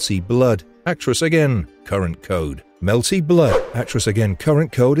 Melty Blood, Actress Again, Current Code. Melty Blood, Actress Again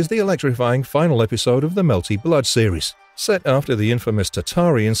Current Code is the electrifying final episode of the Melty Blood series. Set after the infamous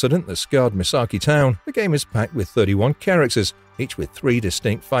Tatari incident that scarred Misaki Town, the game is packed with 31 characters, each with 3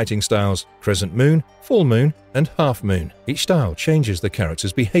 distinct fighting styles: Crescent Moon, Full Moon, and Half Moon. Each style changes the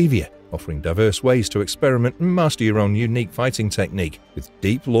character's behavior, offering diverse ways to experiment and master your own unique fighting technique. With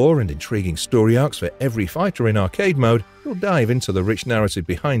deep lore and intriguing story arcs for every fighter in arcade mode, you'll dive into the rich narrative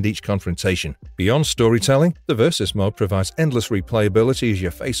behind each confrontation. Beyond storytelling, the Versus mode provides endless replayability as you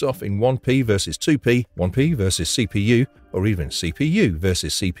face off in 1P versus 2P, 1P versus CPU, or even CPU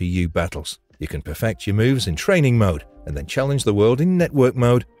versus CPU battles. You can perfect your moves in training mode, and then challenge the world in network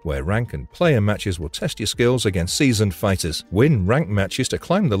mode, where rank and player matches will test your skills against seasoned fighters. Win ranked matches to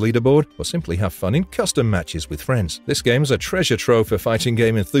climb the leaderboard, or simply have fun in custom matches with friends. This game is a treasure trove for fighting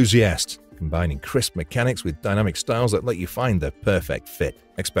game enthusiasts, combining crisp mechanics with dynamic styles that let you find the perfect fit.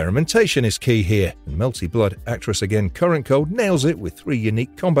 Experimentation is key here, and Melty Blood Actress Again Current Code nails it with 3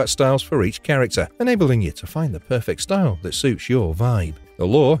 unique combat styles for each character, enabling you to find the perfect style that suits your vibe. The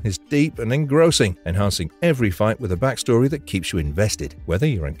lore is deep and engrossing, enhancing every fight with a backstory that keeps you invested. Whether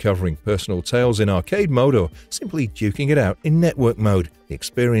you're uncovering personal tales in arcade mode or simply duking it out in network mode, the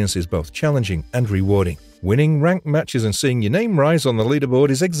experience is both challenging and rewarding. Winning ranked matches and seeing your name rise on the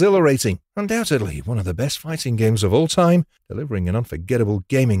leaderboard is exhilarating. Undoubtedly one of the best fighting games of all time, delivering an unforgettable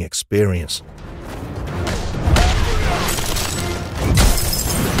gaming experience.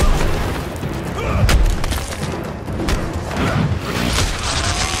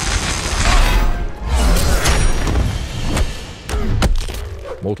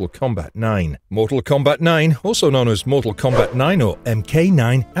 Mortal Kombat 9. Mortal Kombat 9, also known as Mortal Kombat 9 or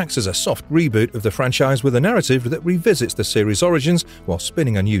MK9, acts as a soft reboot of the franchise with a narrative that revisits the series' origins while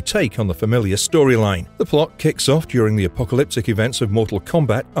spinning a new take on the familiar storyline. The plot kicks off during the apocalyptic events of Mortal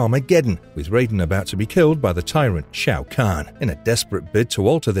Kombat Armageddon, with Raiden about to be killed by the tyrant Shao Kahn. In a desperate bid to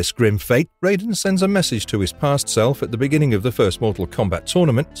alter this grim fate, Raiden sends a message to his past self at the beginning of the first Mortal Kombat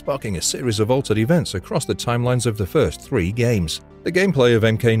tournament, sparking a series of altered events across the timelines of the first 3 games. The gameplay of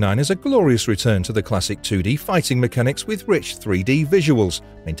MK9 is a glorious return to the classic 2D fighting mechanics with rich 3D visuals,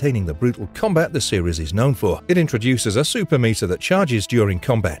 maintaining the brutal combat the series is known for. It introduces a super meter that charges during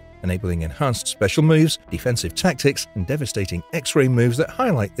combat, enabling enhanced special moves, defensive tactics, and devastating X-ray moves that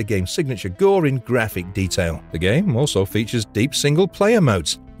highlight the game's signature gore in graphic detail. The game also features deep single-player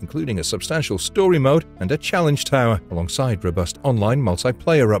modes, including a substantial story mode and a challenge tower, alongside robust online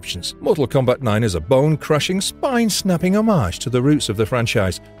multiplayer options. Mortal Kombat 9 is a bone-crushing, spine-snapping homage to the roots of the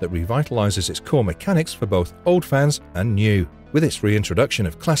franchise that revitalizes its core mechanics for both old fans and new. With its reintroduction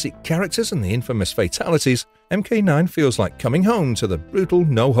of classic characters and the infamous fatalities, MK9 feels like coming home to the brutal,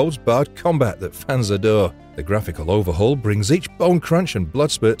 no-holds-barred combat that fans adore. The graphical overhaul brings each bone crunch and blood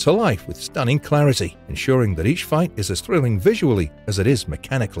spurt to life with stunning clarity, ensuring that each fight is as thrilling visually as it is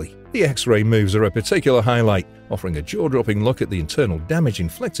mechanically. The X-ray moves are a particular highlight, offering a jaw-dropping look at the internal damage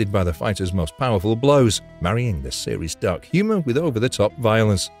inflicted by the fighter's most powerful blows, marrying the series' dark humor with over-the-top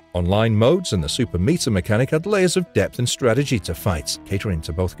violence. Online modes and the super meter mechanic add layers of depth and strategy to fights, catering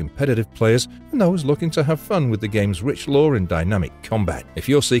to both competitive players and those looking to have fun with the game's rich lore and dynamic combat. If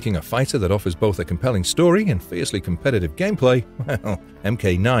you're seeking a fighter that offers both a compelling story and fiercely competitive gameplay, well,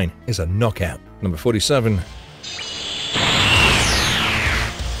 MK9 is a knockout. Number 47. I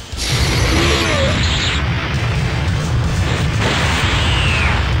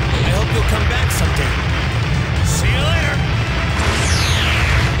hope you'll come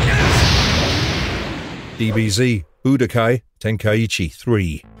DBZ Budokai Tenkaichi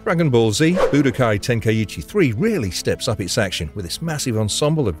 3. Dragon Ball Z Budokai Tenkaichi 3 really steps up its action with its massive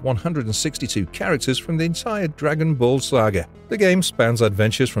ensemble of 162 characters from the entire Dragon Ball saga. The game spans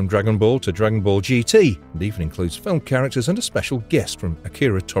adventures from Dragon Ball to Dragon Ball GT and even includes film characters and a special guest from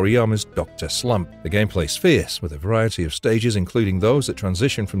Akira Toriyama's Dr. Slump. The gameplay is fierce, with a variety of stages including those that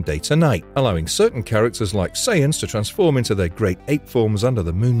transition from day to night, allowing certain characters like Saiyans to transform into their great ape forms under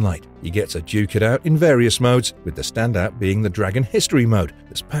the moonlight. You get to duke it out in various modes, with the standout being the Dragon History mode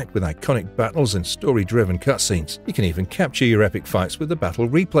that's packed with iconic battles and story-driven cutscenes. You can even capture your epic fights with the battle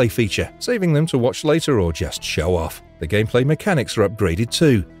replay feature, saving them to watch later or just show off. The gameplay mechanics are upgraded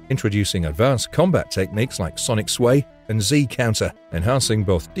too, introducing advanced combat techniques like Sonic Sway and Z Counter, enhancing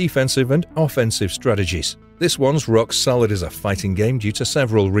both defensive and offensive strategies. This one's rock solid as a fighting game due to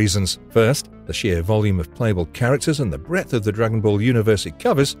several reasons. First, the sheer volume of playable characters and the breadth of the Dragon Ball universe it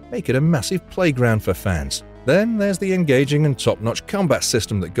covers make it a massive playground for fans. Then there's the engaging and top-notch combat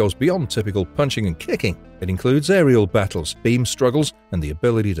system that goes beyond typical punching and kicking. It includes aerial battles, beam struggles, and the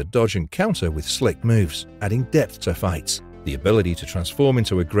ability to dodge and counter with slick moves, adding depth to fights. The ability to transform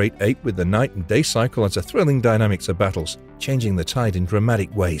into a great ape with the night and day cycle adds a thrilling dynamic to battles, changing the tide in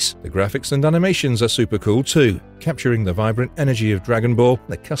dramatic ways. The graphics and animations are super cool too, capturing the vibrant energy of Dragon Ball.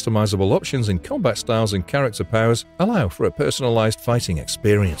 The customizable options in combat styles and character powers allow for a personalized fighting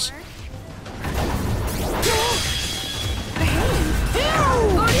experience.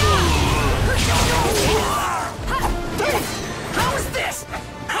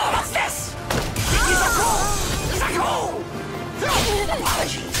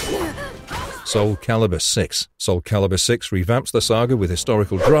 Soul Calibur 6. Soul Calibur 6 revamps the saga with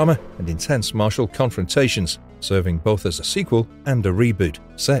historical drama and intense martial confrontations, serving both as a sequel and a reboot.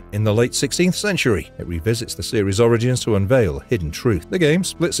 Set in the late 16th century, it revisits the series' origins to unveil a hidden truth. The game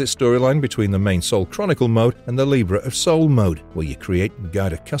splits its storyline between the main Soul Chronicle mode and the Libra of Soul mode, where you create and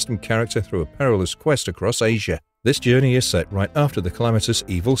guide a custom character through a perilous quest across Asia. This journey is set right after the calamitous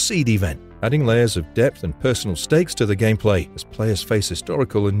Evil Seed event, adding layers of depth and personal stakes to the gameplay as players face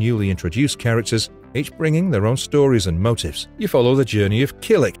historical and newly introduced characters, each bringing their own stories and motives. You follow the journey of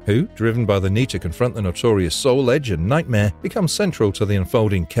Killick, who, driven by the need to confront the notorious Soul Edge and Nightmare, becomes central to the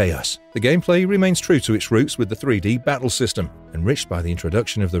unfolding chaos. The gameplay remains true to its roots with the 3D battle system, enriched by the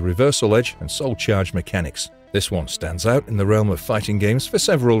introduction of the Reversal Edge and Soul Charge mechanics. This one stands out in the realm of fighting games for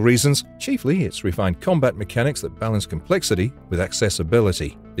several reasons, chiefly its refined combat mechanics that balance complexity with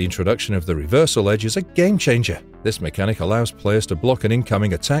accessibility. The introduction of the Reversal Edge is a game-changer. This mechanic allows players to block an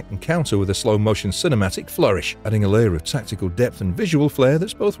incoming attack and counter with a slow-motion cinematic flourish, adding a layer of tactical depth and visual flair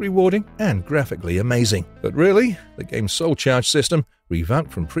that's both rewarding and graphically amazing. But really, the game's Soul Charge system,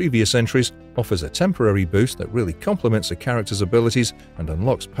 revamped from previous entries, offers a temporary boost that really complements a character's abilities and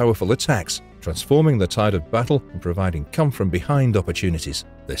unlocks powerful attacks, transforming the tide of battle and providing come-from-behind opportunities.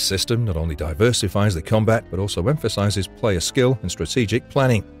 This system not only diversifies the combat, but also emphasizes player skill and strategic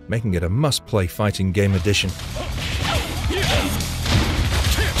planning, making it a must-play fighting game edition.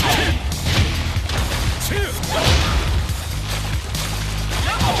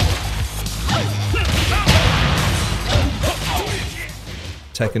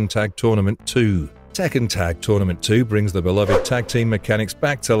 Tekken Tag Tournament 2. Tekken Tag Tournament 2 brings the beloved tag team mechanics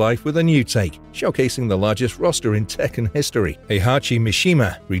back to life with a new take, showcasing the largest roster in Tekken history. Heihachi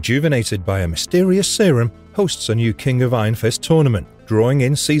Mishima, rejuvenated by a mysterious serum, hosts a new King of Iron Fist tournament, drawing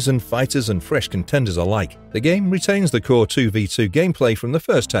in seasoned fighters and fresh contenders alike. The game retains the core 2v2 gameplay from the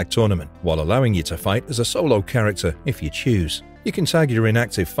first tag tournament, while allowing you to fight as a solo character if you choose. You can tag your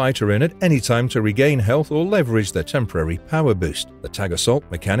inactive fighter in at any time to regain health or leverage their temporary power boost. The Tag Assault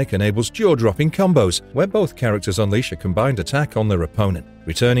mechanic enables jaw-dropping combos, where both characters unleash a combined attack on their opponent.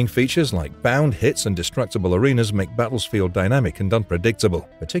 Returning features like bound hits and destructible arenas make battles feel dynamic and unpredictable,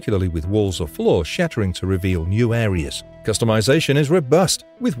 particularly with walls or floors shattering to reveal new areas. Customization is robust,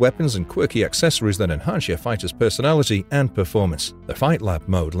 with weapons and quirky accessories that enhance your fighter's personality and performance. The Fight Lab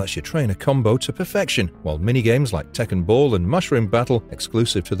mode lets you train a combo to perfection, while minigames like Tekken Ball and Mushroom Battle,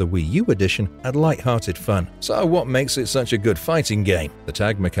 exclusive to the Wii U edition, add light-hearted fun. So what makes it such a good fighting game? The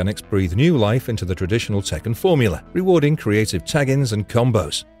tag mechanics breathe new life into the traditional Tekken formula, rewarding creative tag-ins and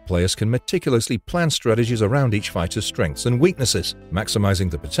combos. Players can meticulously plan strategies around each fighter's strengths and weaknesses, maximizing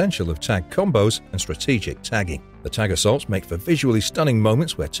the potential of tag combos and strategic tagging. The tag assaults make for visually stunning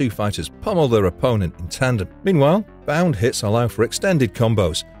moments where two fighters pummel their opponent in tandem. Meanwhile, bound hits allow for extended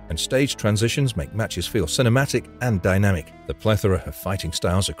combos, and stage transitions make matches feel cinematic and dynamic. The plethora of fighting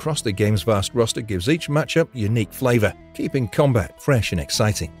styles across the game's vast roster gives each matchup unique flavor, keeping combat fresh and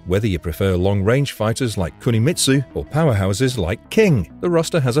exciting. Whether you prefer long-range fighters like Kunimitsu or powerhouses like King, the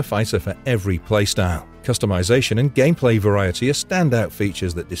roster has a fighter for every playstyle. Customization and gameplay variety are standout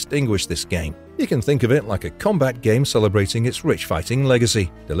features that distinguish this game. You can think of it like a combat game celebrating its rich fighting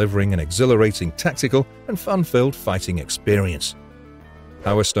legacy, delivering an exhilarating tactical and fun-filled fighting experience.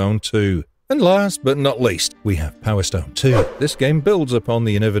 Power Stone 2. And last but not least, we have Power Stone 2. This game builds upon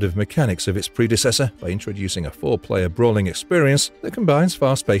the innovative mechanics of its predecessor by introducing a 4-player brawling experience that combines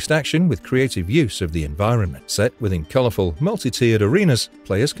fast-paced action with creative use of the environment. Set within colorful, multi-tiered arenas,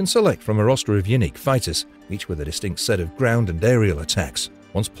 players can select from a roster of unique fighters, each with a distinct set of ground and aerial attacks.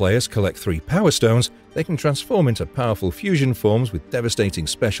 Once players collect 3 Power Stones, they can transform into powerful fusion forms with devastating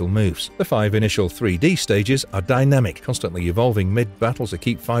special moves. The 5 initial 3D stages are dynamic, constantly evolving mid-battle to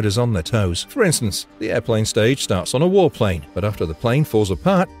keep fighters on their toes. For instance, the airplane stage starts on a warplane, but after the plane falls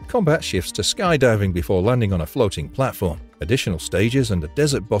apart, combat shifts to skydiving before landing on a floating platform. Additional stages and a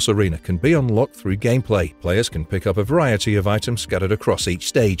desert boss arena can be unlocked through gameplay. Players can pick up a variety of items scattered across each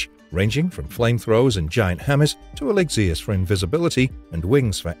stage, ranging from flamethrowers and giant hammers to elixirs for invisibility and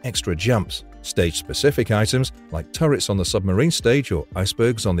wings for extra jumps. Stage-specific items, like turrets on the submarine stage or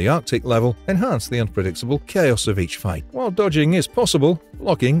icebergs on the Arctic level, enhance the unpredictable chaos of each fight. While dodging is possible,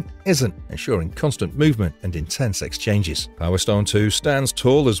 blocking isn't, ensuring constant movement and intense exchanges. Power Stone 2 stands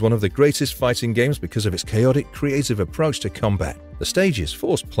tall as one of the greatest fighting games because of its chaotic, creative approach to combat. The stages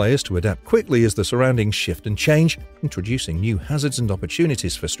force players to adapt quickly as the surroundings shift and change, introducing new hazards and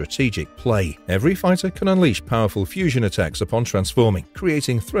opportunities for strategic play. Every fighter can unleash powerful fusion attacks upon transforming,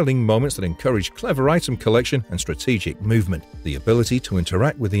 creating thrilling moments that encourage clever item collection and strategic movement. The ability to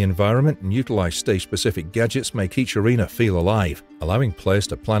interact with the environment and utilize stage-specific gadgets make each arena feel alive, allowing players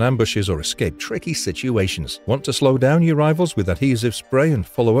to plan ambushes or escape tricky situations. Want to slow down your rivals with adhesive spray and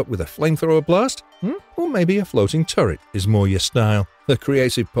follow up with a flamethrower blast? Or maybe a floating turret is more your style. The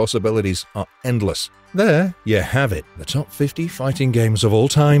creative possibilities are endless. There you have it, the top 50 fighting games of all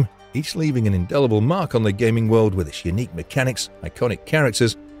time, each leaving an indelible mark on the gaming world with its unique mechanics, iconic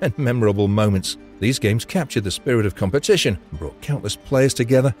characters, and memorable moments. These games captured the spirit of competition and brought countless players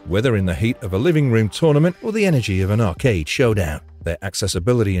together, whether in the heat of a living room tournament or the energy of an arcade showdown. Their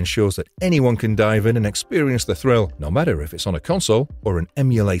accessibility ensures that anyone can dive in and experience the thrill, no matter if it's on a console or an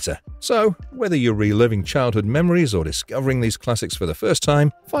emulator. So, whether you're reliving childhood memories or discovering these classics for the first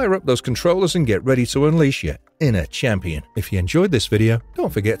time, fire up those controllers and get ready to unleash your inner champion. If you enjoyed this video,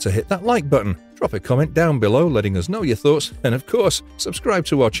 don't forget to hit that like button, drop a comment down below letting us know your thoughts, and of course, subscribe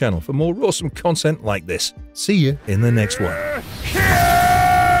to our channel for more awesome content like this. See you in the next one. Yeah!